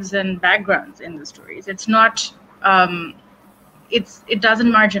lives and backgrounds in the stories. It's not it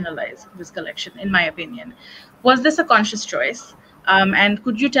doesn't marginalize this collection, in my opinion. Was this a conscious choice? And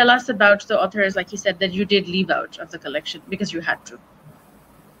could you tell us about the authors, like you said, that you did leave out of the collection because you had to?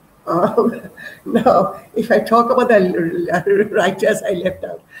 No, if I talk about the writers I left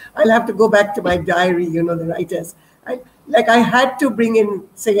out, I'll have to go back to my diary, the writers. I had to bring in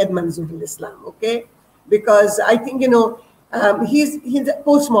Sayyid Manzoor Islam, okay? Because I think, he's a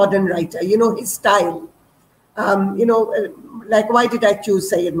postmodern writer, his style. Why did I choose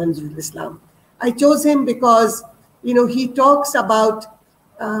Sayyid Manzoor Islam? I chose him because, he talks about,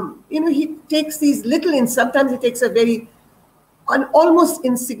 he takes these little, sometimes he takes an almost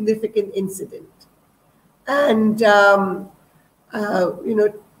insignificant incident and,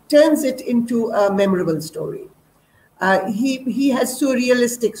 turns it into a memorable story. He has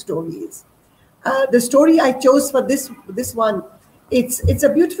surrealistic stories. The story I chose for this one, it's a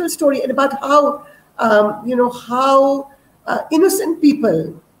beautiful story about how, how innocent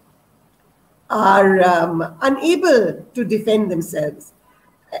people are unable to defend themselves.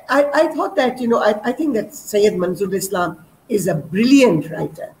 I thought that, I think that Sayyid Manzoor Islam is a brilliant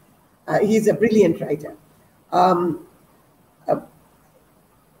writer. He's a brilliant writer. And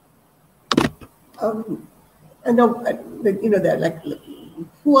they're like,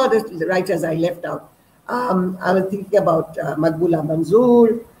 who are the writers I left out? I was thinking about Maqbula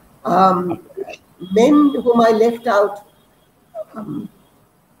Manzoor, men whom I left out.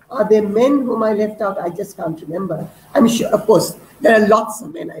 Are there men whom I left out? I just can't remember. I'm sure, of course, there are lots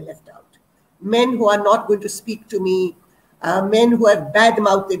of men I left out. Men who are not going to speak to me, men who have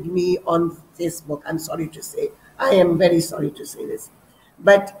bad-mouthed me on Facebook. I'm sorry to say. I am very sorry to say this.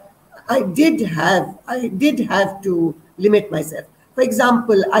 But I did have to limit myself. For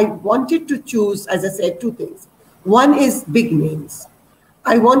example, I wanted to choose, as I said, two things. One is big names.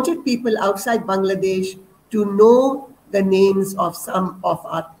 I wanted people outside Bangladesh to know the names of some of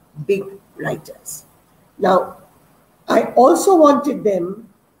our big writers. Now, I also wanted them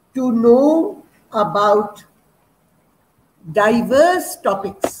to know about diverse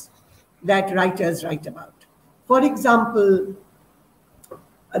topics that writers write about. For example,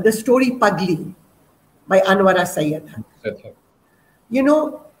 the story Pagli by Anwara Sayyed Haq.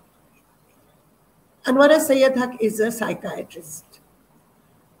 Anwara Sayyed Haq is a psychiatrist.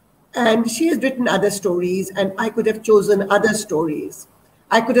 And she has written other stories, and I could have chosen other stories.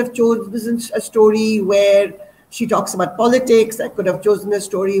 I could have chosen a story where she talks about politics. I could have chosen a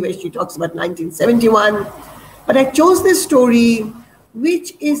story where she talks about 1971. But I chose this story,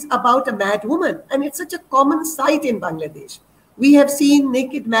 which is about a mad woman. And it's such a common sight in Bangladesh. We have seen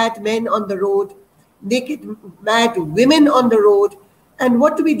naked mad men on the road, naked mad women on the road. And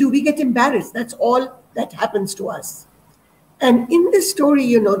what do? We get embarrassed. That's all that happens to us. And in this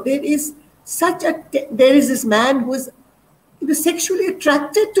story, there is this man who was sexually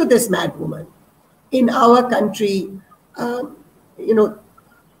attracted to this mad woman. In our country,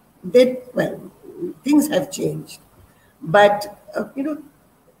 things have changed. But,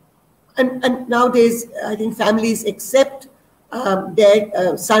 and nowadays, I think families accept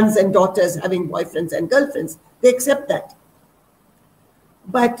their sons and daughters having boyfriends and girlfriends. They accept that.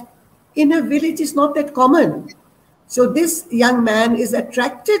 But in a village, it's not that common. So this young man is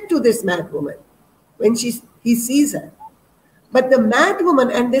attracted to this mad woman when he sees her. But the mad woman,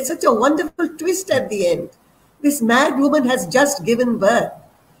 and there's such a wonderful twist at the end, this mad woman has just given birth.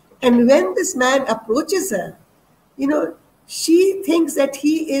 And when this man approaches her, she thinks that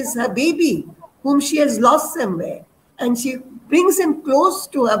he is her baby, whom she has lost somewhere. And she brings him close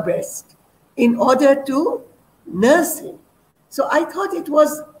to her breast in order to nurse him. So I thought it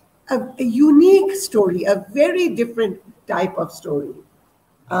was a unique story, a very different type of story.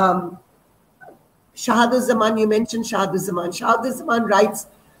 Shamsad Zaman, you mentioned Shamsad Zaman. Shamsad Zaman writes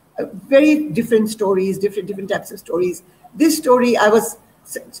very different stories, different types of stories. This story, I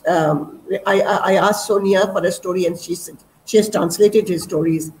asked Sonia for a story, and she has translated his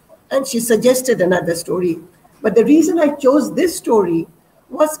stories, and she suggested another story. But the reason I chose this story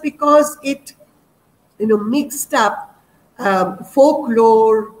was because it, mixed up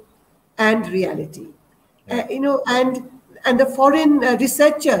folklore and reality. And the foreign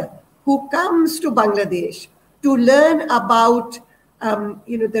researcher who comes to Bangladesh to learn about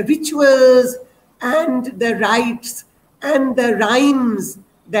the rituals and the rites and the rhymes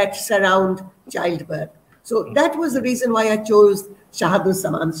that surround childbirth. So that was the reason why I chose Shamsad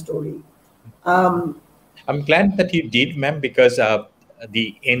Zaman's story. I'm glad that you did, ma'am, because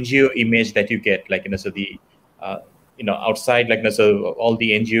the NGO image that you get, so the outside, so all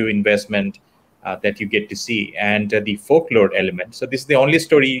the NGO investment that you get to see, and the folklore element. So this is the only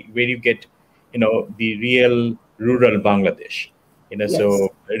story where you get, the real rural Bangladesh, Yes. so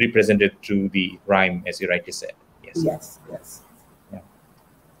represented through the rhyme, as you rightly said. Yes. Yeah.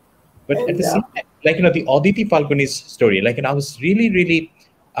 But at the same time, the Aditi Falguni's story, I was really,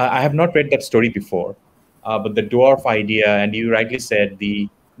 I have not read that story before, but the dwarf idea, and you rightly said,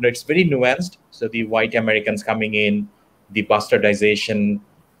 it's very nuanced. So the white Americans coming in, the bastardization,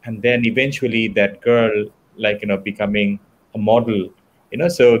 and then eventually that girl, becoming a model,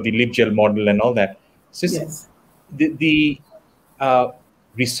 so the lip gel model and all that. So Yes. the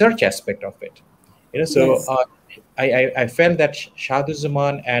research aspect of it, so Yes. I felt that Shamsad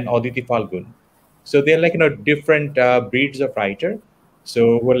Zaman and Aditi Falgun, so they're different breeds of writer.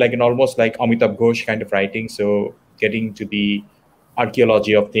 So we're almost like Amitabh Ghosh kind of writing. So getting to the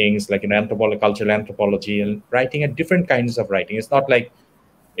archaeology of things, anthropology, cultural anthropology, and writing at different kinds of writing. It's not like,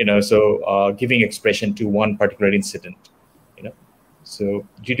 giving expression to one particular incident, So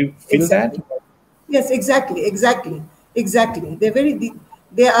did you feel that? Yes, exactly.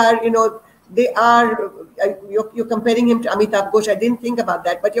 You're comparing him to Amitabh Ghosh. I didn't think about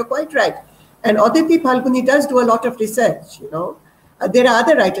that, but you're quite right. And Aditi Falguni does do a lot of research, There are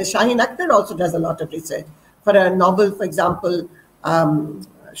other writers. Shaheen Akhtar also does a lot of research. For a novel, for example,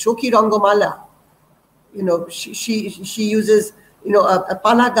 Shoki Rangomala, she uses, a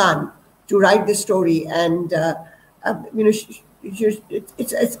palagan to write the story. And,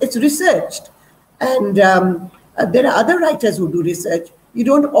 it's researched. And there are other writers who do research. You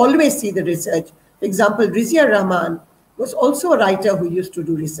don't always see the research. For example, Rizia Rahman was also a writer who used to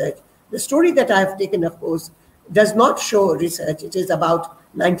do research. The story that I have taken, of course, does not show research. It is about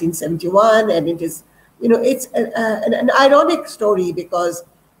 1971, and it is, it's an ironic story because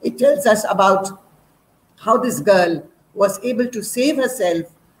it tells us about how this girl was able to save herself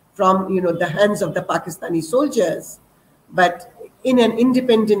from, the hands of the Pakistani soldiers, but in an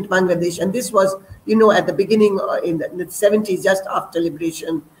independent Bangladesh. And this was, at the beginning, in the 70s, just after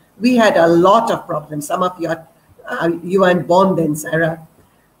liberation, we had a lot of problems. Some of you weren't born then, Sarah.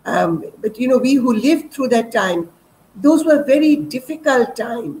 But, we who lived through that time, those were very difficult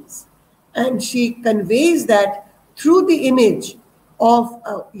times. And she conveys that through the image of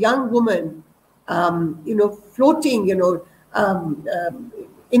a young woman, floating, in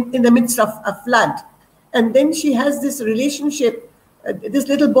the midst of a flood. And then she has this relationship. This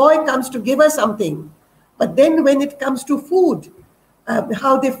little boy comes to give her something. But then when it comes to food,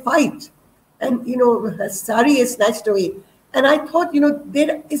 how they fight. And, her sari is snatched away. And I thought,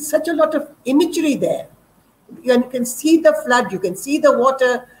 there is such a lot of imagery there. You can see the flood, you can see the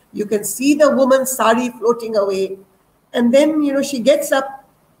water, you can see the woman's sari floating away. And then, she gets up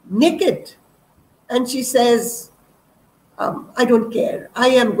naked and she says, I don't care. I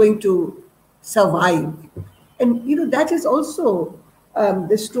am going to survive. And, that is also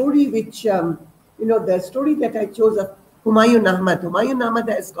the story which, the story that I chose of Humayun Ahmad. Humayun Ahmad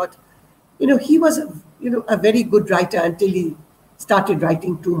has got, he was, a very good writer until he started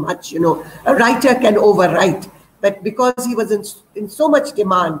writing too much. A writer can overwrite. But because he was in so much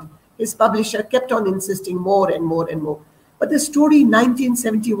demand, his publisher kept on insisting more and more and more. But the story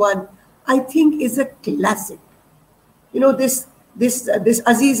 1971, I think, is a classic. This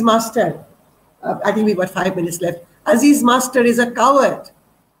Aziz Master, I think we've got 5 minutes left. Aziz Master is a coward.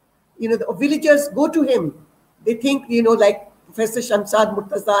 The villagers go to him. They think, like Professor Shamsad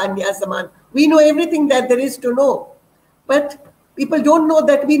Mortuza and Niaz Zaman, we know everything that there is to know. But people don't know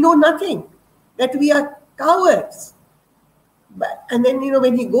that we know nothing, that we are cowards. And then,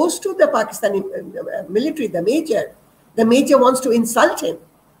 when he goes to the Pakistani military, the major wants to insult him.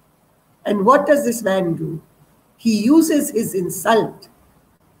 And what does this man do? he uses his insult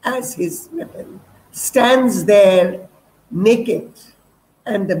as his weapon, stands there naked,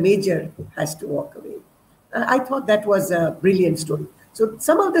 and the major has to walk away. I thought that was a brilliant story. So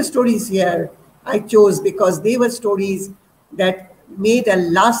some of the stories here I chose because they were stories that made a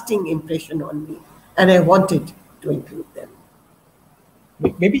lasting impression on me, and I wanted to include them.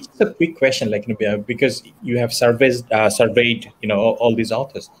 Maybe just a quick question, like, because you have surveyed, all these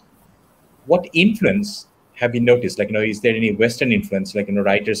authors. What influence have you noticed? Like, is there any Western influence, like,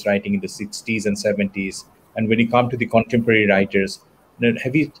 writers writing in the 60s and 70s? And when you come to the contemporary writers,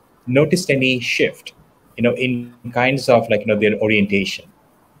 have you noticed any shift, in kinds of, like, their orientation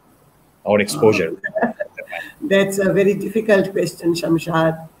or exposure? That's a very difficult question,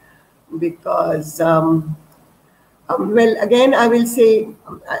 Shamsad, because well, again, I will say,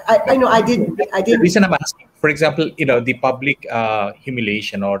 I didn't. The reason I'm asking, for example, the public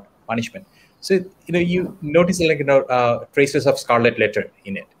humiliation or punishment. So, you notice, like, traces of Scarlet Letter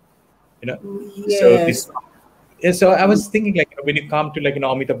in it, So Yes. so I was thinking, like, when you come to, like,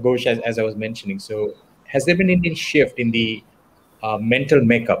 Amitabh Ghosh, as I was mentioning, so has there been any shift in the mental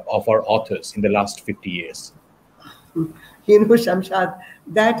makeup of our authors in the last 50 years? Shamsad,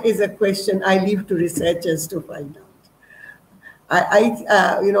 that is a question I leave to researchers to find out.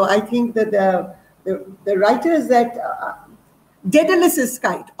 I think that the writers that Daedalus's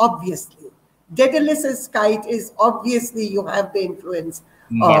Kite, obviously, Daedalus's Kite is obviously you have the influence,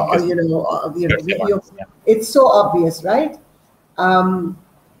 Marcus. It's so obvious, right? But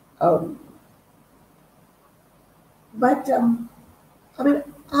I mean,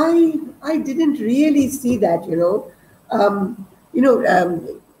 I didn't really see that,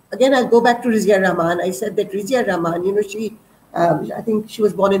 again, I'll go back to Rizia Rahman. I said that Rizia Rahman, she, I think she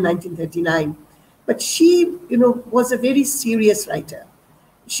was born in 1939, but she, was a very serious writer.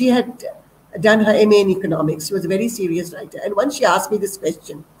 She had done her MA in economics. She was a very serious writer. And once she asked me this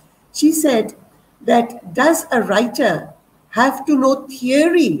question, she said that, does a writer have to know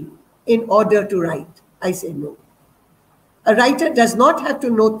theory in order to write? I said no. A writer does not have to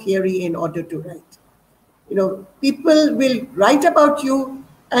know theory in order to write. People will write about you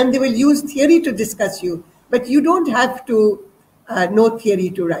and they will use theory to discuss you, but you don't have to know theory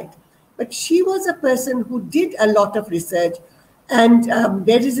to write. But she was a person who did a lot of research, and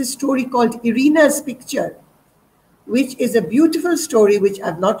there is a story called Irina's Picture, which is a beautiful story which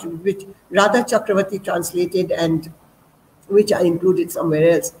Radha Chakravarti translated and which I included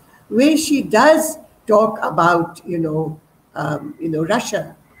somewhere else, where she does talk about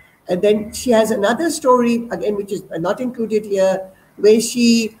Russia. And then she has another story, again, which is not included here, where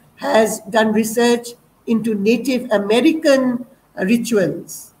she has done research into Native American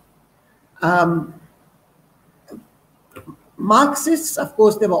rituals. Marxists, of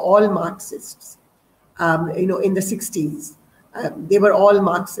course, they were all Marxists, in the 60s. They were all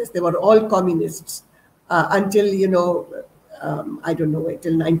Marxists. They were all communists until, I don't know,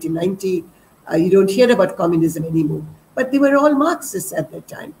 until 1990. You don't hear about communism anymore. But they were all Marxists at that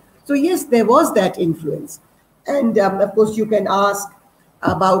time. So yes, there was that influence. And of course, you can ask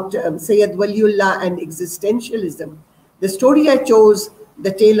about Sayyid Waliullah and existentialism. The story I chose,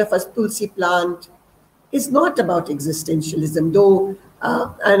 The Tale of a Tulsi Plant, is not about existentialism, though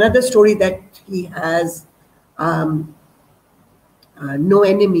another story that he has, No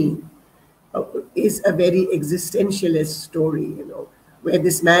Enemy, is a very existentialist story, where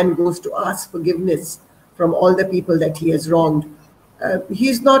this man goes to ask forgiveness from all the people that he has wronged.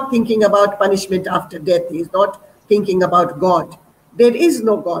 He's not thinking about punishment after death. He's not thinking about God. There is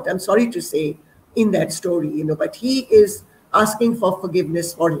no God, I'm sorry to say, in that story, but he is asking for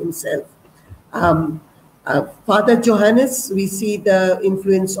forgiveness for himself. Father Johannes, we see the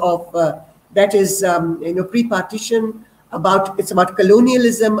influence of, that is, pre-partition, it's about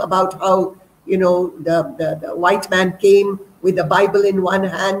colonialism, about how, the white man came with the Bible in one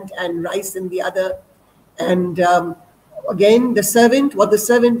hand and rice in the other. And again, the servant, what the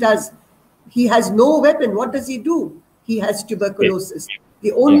servant does, he has no weapon. What does he do? He has tuberculosis.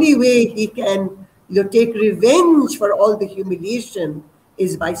 The only way he can take revenge for all the humiliation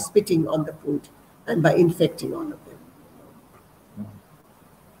is by spitting on the food and by infecting all of them.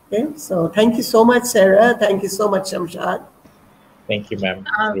 Okay, so thank you so much, Sarah. Thank you so much, Shamsad. Thank you, ma'am.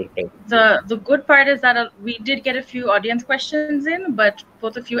 The good part is that we did get a few audience questions in, but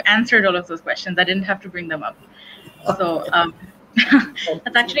both of you answered all of those questions. I didn't have to bring them up. So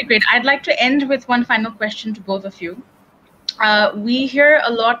that's actually great. I'd like to end with one final question to both of you. We hear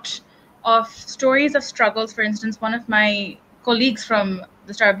a lot of stories of struggles. For instance, one of my colleagues from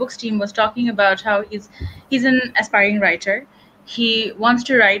the Star Books team was talking about how he's an aspiring writer, he wants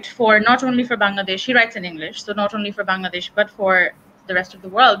to write for not only for Bangladesh, he writes in English, so not only for Bangladesh, but for the rest of the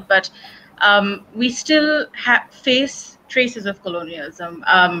world. But we still face traces of colonialism.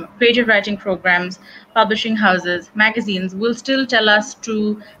 Creative writing programs, publishing houses, magazines will still tell us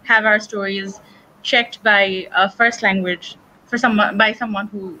to have our stories checked by a first language by someone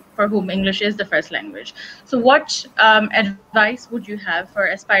for whom English is the first language. So, what advice would you have for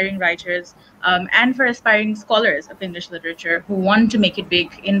aspiring writers and for aspiring scholars of English literature who want to make it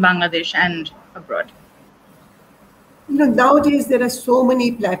big in Bangladesh and abroad? Nowadays there are so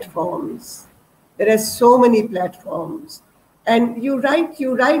many platforms. There are so many platforms, and you write,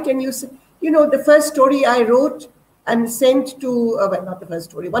 and you say, the first story I wrote and sent to, well, not the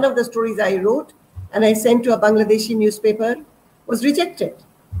first story, one of the stories I wrote and I sent to a Bangladeshi newspaper was rejected.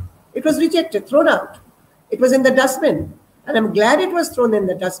 It was rejected, thrown out. It was in the dustbin. And I'm glad it was thrown in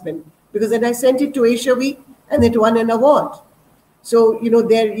the dustbin, because then I sent it to Asia Week and it won an award. So,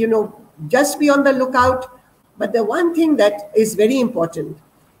 just be on the lookout. But the one thing that is very important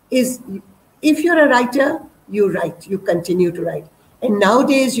is, if you're a writer, you write, you continue to write. And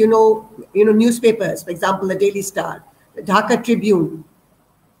nowadays, newspapers, for example, the Daily Star, the Dhaka Tribune,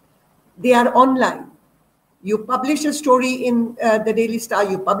 they are online. You publish a story in the Daily Star,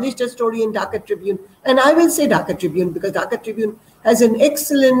 you published a story in Dhaka Tribune, and I will say Dhaka Tribune because Dhaka Tribune has an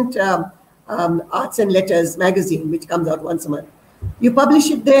excellent arts and letters magazine which comes out once a month. You publish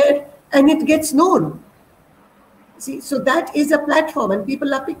it there and it gets known. See, so that is a platform and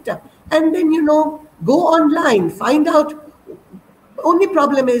people are picked up. And then, go online, find out. Only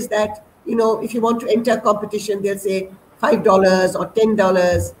problem is that, if you want to enter a competition, they'll say $5 or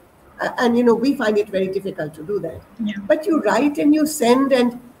 $10. And, we find it very difficult to do that. Yeah. But you write and you send,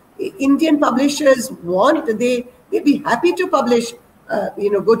 and Indian publishers they'd be happy to publish,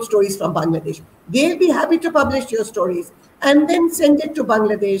 good stories from Bangladesh. They'll be happy to publish your stories and then send it to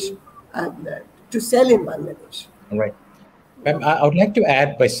Bangladesh to sell in Bangladesh. All right. I would like to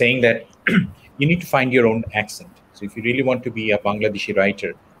add by saying that you need to find your own accent. So if you really want to be a Bangladeshi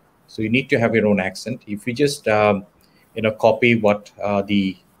writer, so you need to have your own accent. If you just, copy what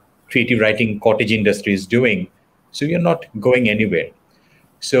the creative writing cottage industry is doing, so you're not going anywhere.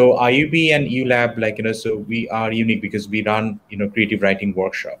 So IUB and ULAB, so we are unique because we run, creative writing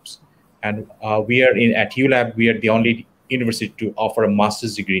workshops. And we are at ULAB, we are the only university to offer a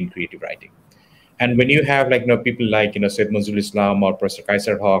master's degree in creative writing. And when you have people like Syed Manzul Islam or Professor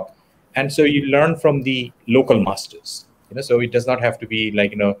Kaisar Haq, and so you learn from the local masters. So it does not have to be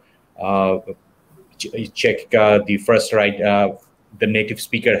check the first right. The native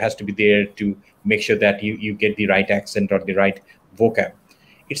speaker has to be there to make sure that you get the right accent or the right vocab.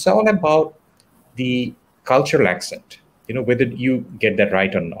 It's all about the cultural accent. Whether you get that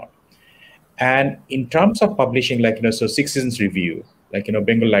right or not. And in terms of publishing, so Six Seasons Review,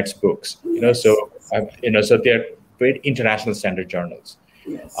 Bengal Lights Books, Yes. so they're very international standard journals.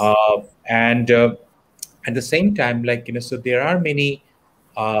 Yes. And at the same time, so there are many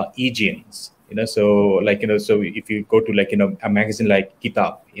Aegeans, so so if you go to a magazine like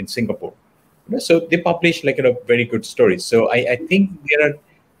Kitab in Singapore, so they publish very good stories. So I think there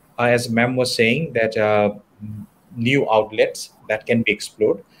are, as ma'am was saying, that new outlets that can be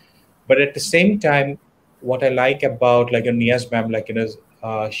explored. But at the same time, what I like about Niaz ma'am,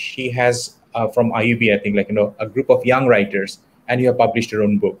 she has from IUB, I think a group of young writers, and you have published your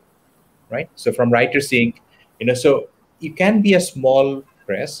own book, right? So from Writers Inc., so you can be a small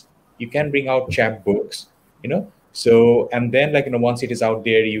press, you can bring out chapbooks, so, and then once it is out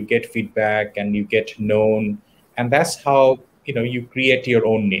there, you get feedback and you get known, and that's how you create your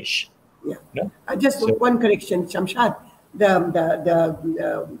own niche. Yeah. Just one correction, Shamsad. The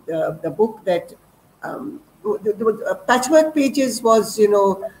book that the Patchwork Pages was,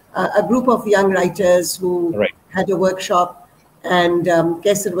 a group of young writers who had a workshop, and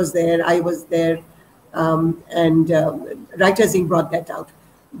Kesar was there, I was there, and Writers Inc. brought that out.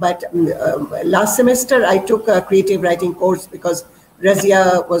 But last semester, I took a creative writing course because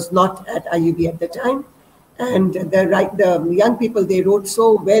Razia was not at IUB at the time. And the young people, they wrote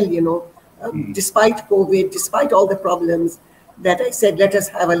so well, despite COVID, despite all the problems, that I said, let us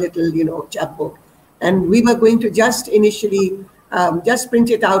have a little, chapbook. And we were going to just initially just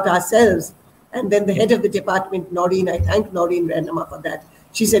print it out ourselves. And then the head of the department, Noreen, I thank Noreen Ranama for that.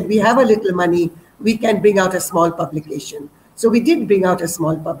 She said, we have a little money, we can bring out a small publication. So we did bring out a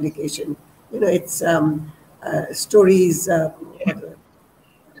small publication. It's stories,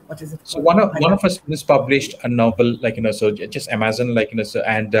 what is it? So one of us has published a novel, so just Amazon, so,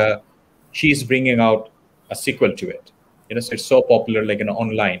 and she's bringing out a sequel to it. So it's so popular,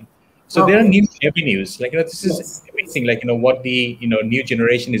 online. So there are Okay. new avenues. Like, this is Yes. amazing. Like, what the new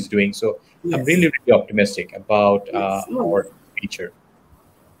generation is doing. So I'm Yes. really, really optimistic about Yes. our future.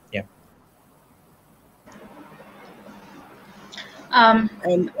 Yeah.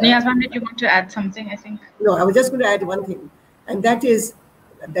 And Niaz Zaman, did you want to add something? I think. no, I was just going to add one thing, and that is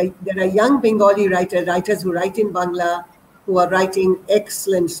that there are young Bengali writers who write in Bangla, who are writing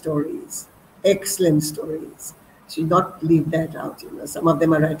excellent stories. Excellent stories. Should not leave that out. Some of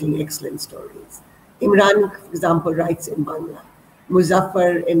them are writing excellent stories. Imran, for example, writes in Bangla.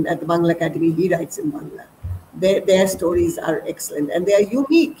 Muzaffar at the Bangla Academy, he writes in Bangla. Their stories are excellent, and they are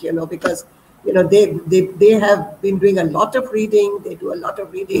unique. Because they have been doing a lot of reading. They do a lot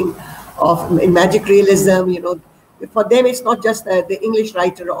of reading in magic realism. For them, it's not just the English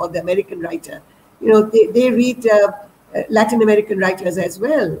writer or the American writer. They read Latin American writers as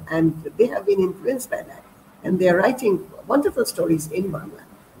well, and they have been influenced by that. And they are writing wonderful stories in Bangla.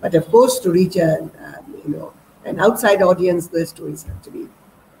 But of course, to reach an outside audience, the stories have to be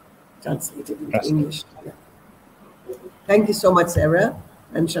translated into English. Yeah. Thank you so much, Sarah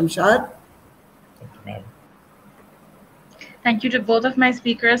and Shamsad. Thank you to both of my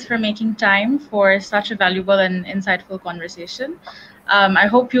speakers for making time for such a valuable and insightful conversation. I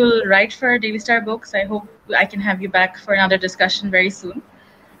hope you'll write for Daily Star Books. I hope I can have you back for another discussion very soon.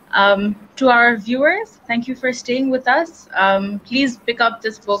 To our viewers, thank you for staying with us. Please pick up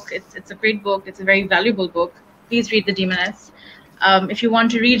this book. It's a great book. It's a very valuable book. Please read The Demoness. If you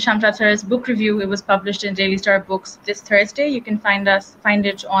want to read Shamsad Sar's book review, it was published in Daily Star Books this Thursday. You can find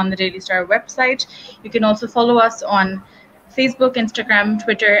it on the Daily Star website. You can also follow us on Facebook, Instagram,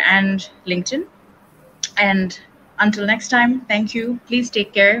 Twitter, and LinkedIn. And until next time, thank you. Please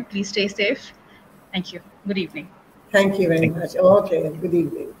take care. Please stay safe. Thank you. Good evening. Thank you very much. Okay, good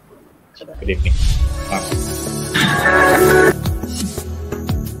evening. Good evening. Bye.